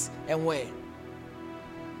dresses, and wear.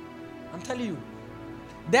 I'm telling you,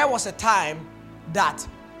 there was a time that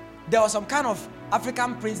there was some kind of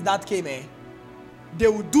African prince that came, they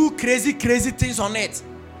would do crazy things on it.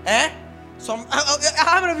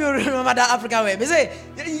 How many of you remember that African way? They say,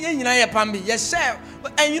 yes, sir.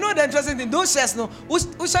 And you know the interesting thing, those shirts, no, who's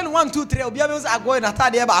 1, 2, 3, are going to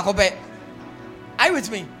attack. Are you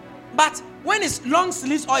with me? But when it's long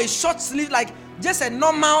sleeves or it's short sleeves, like just a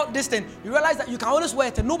normal distance, you realize that you can always wear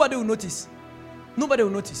it and nobody will notice. Nobody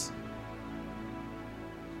will notice.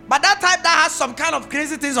 But that type that has some kind of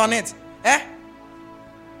crazy things on it,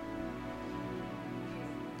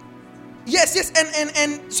 Yes,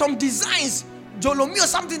 and some designs, Jolomi or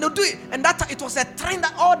something, they'll do it. And that it was a trend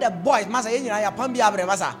that all the boys,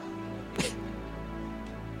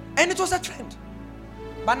 and it was a trend.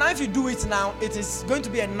 But now if you do it now, it is going to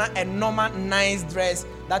be a normal, nice dress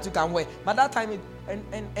that you can wear. But that time,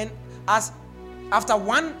 and as after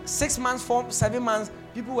 6 months, 7 months,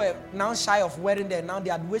 people were now shy of wearing them. Now they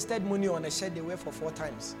had wasted money on a shirt they wear for 4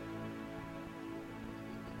 times.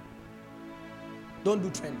 Don't do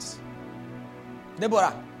trends.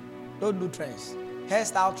 Deborah, don't do trends.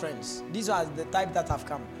 Hairstyle trends. These are the type that have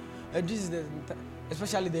come. This is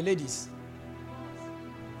especially the ladies.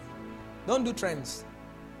 Don't do trends.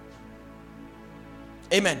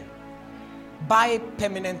 Amen. Buy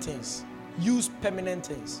permanent things. Use permanent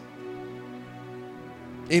things.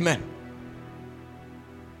 Amen.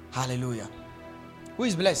 Hallelujah. Who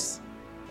is blessed?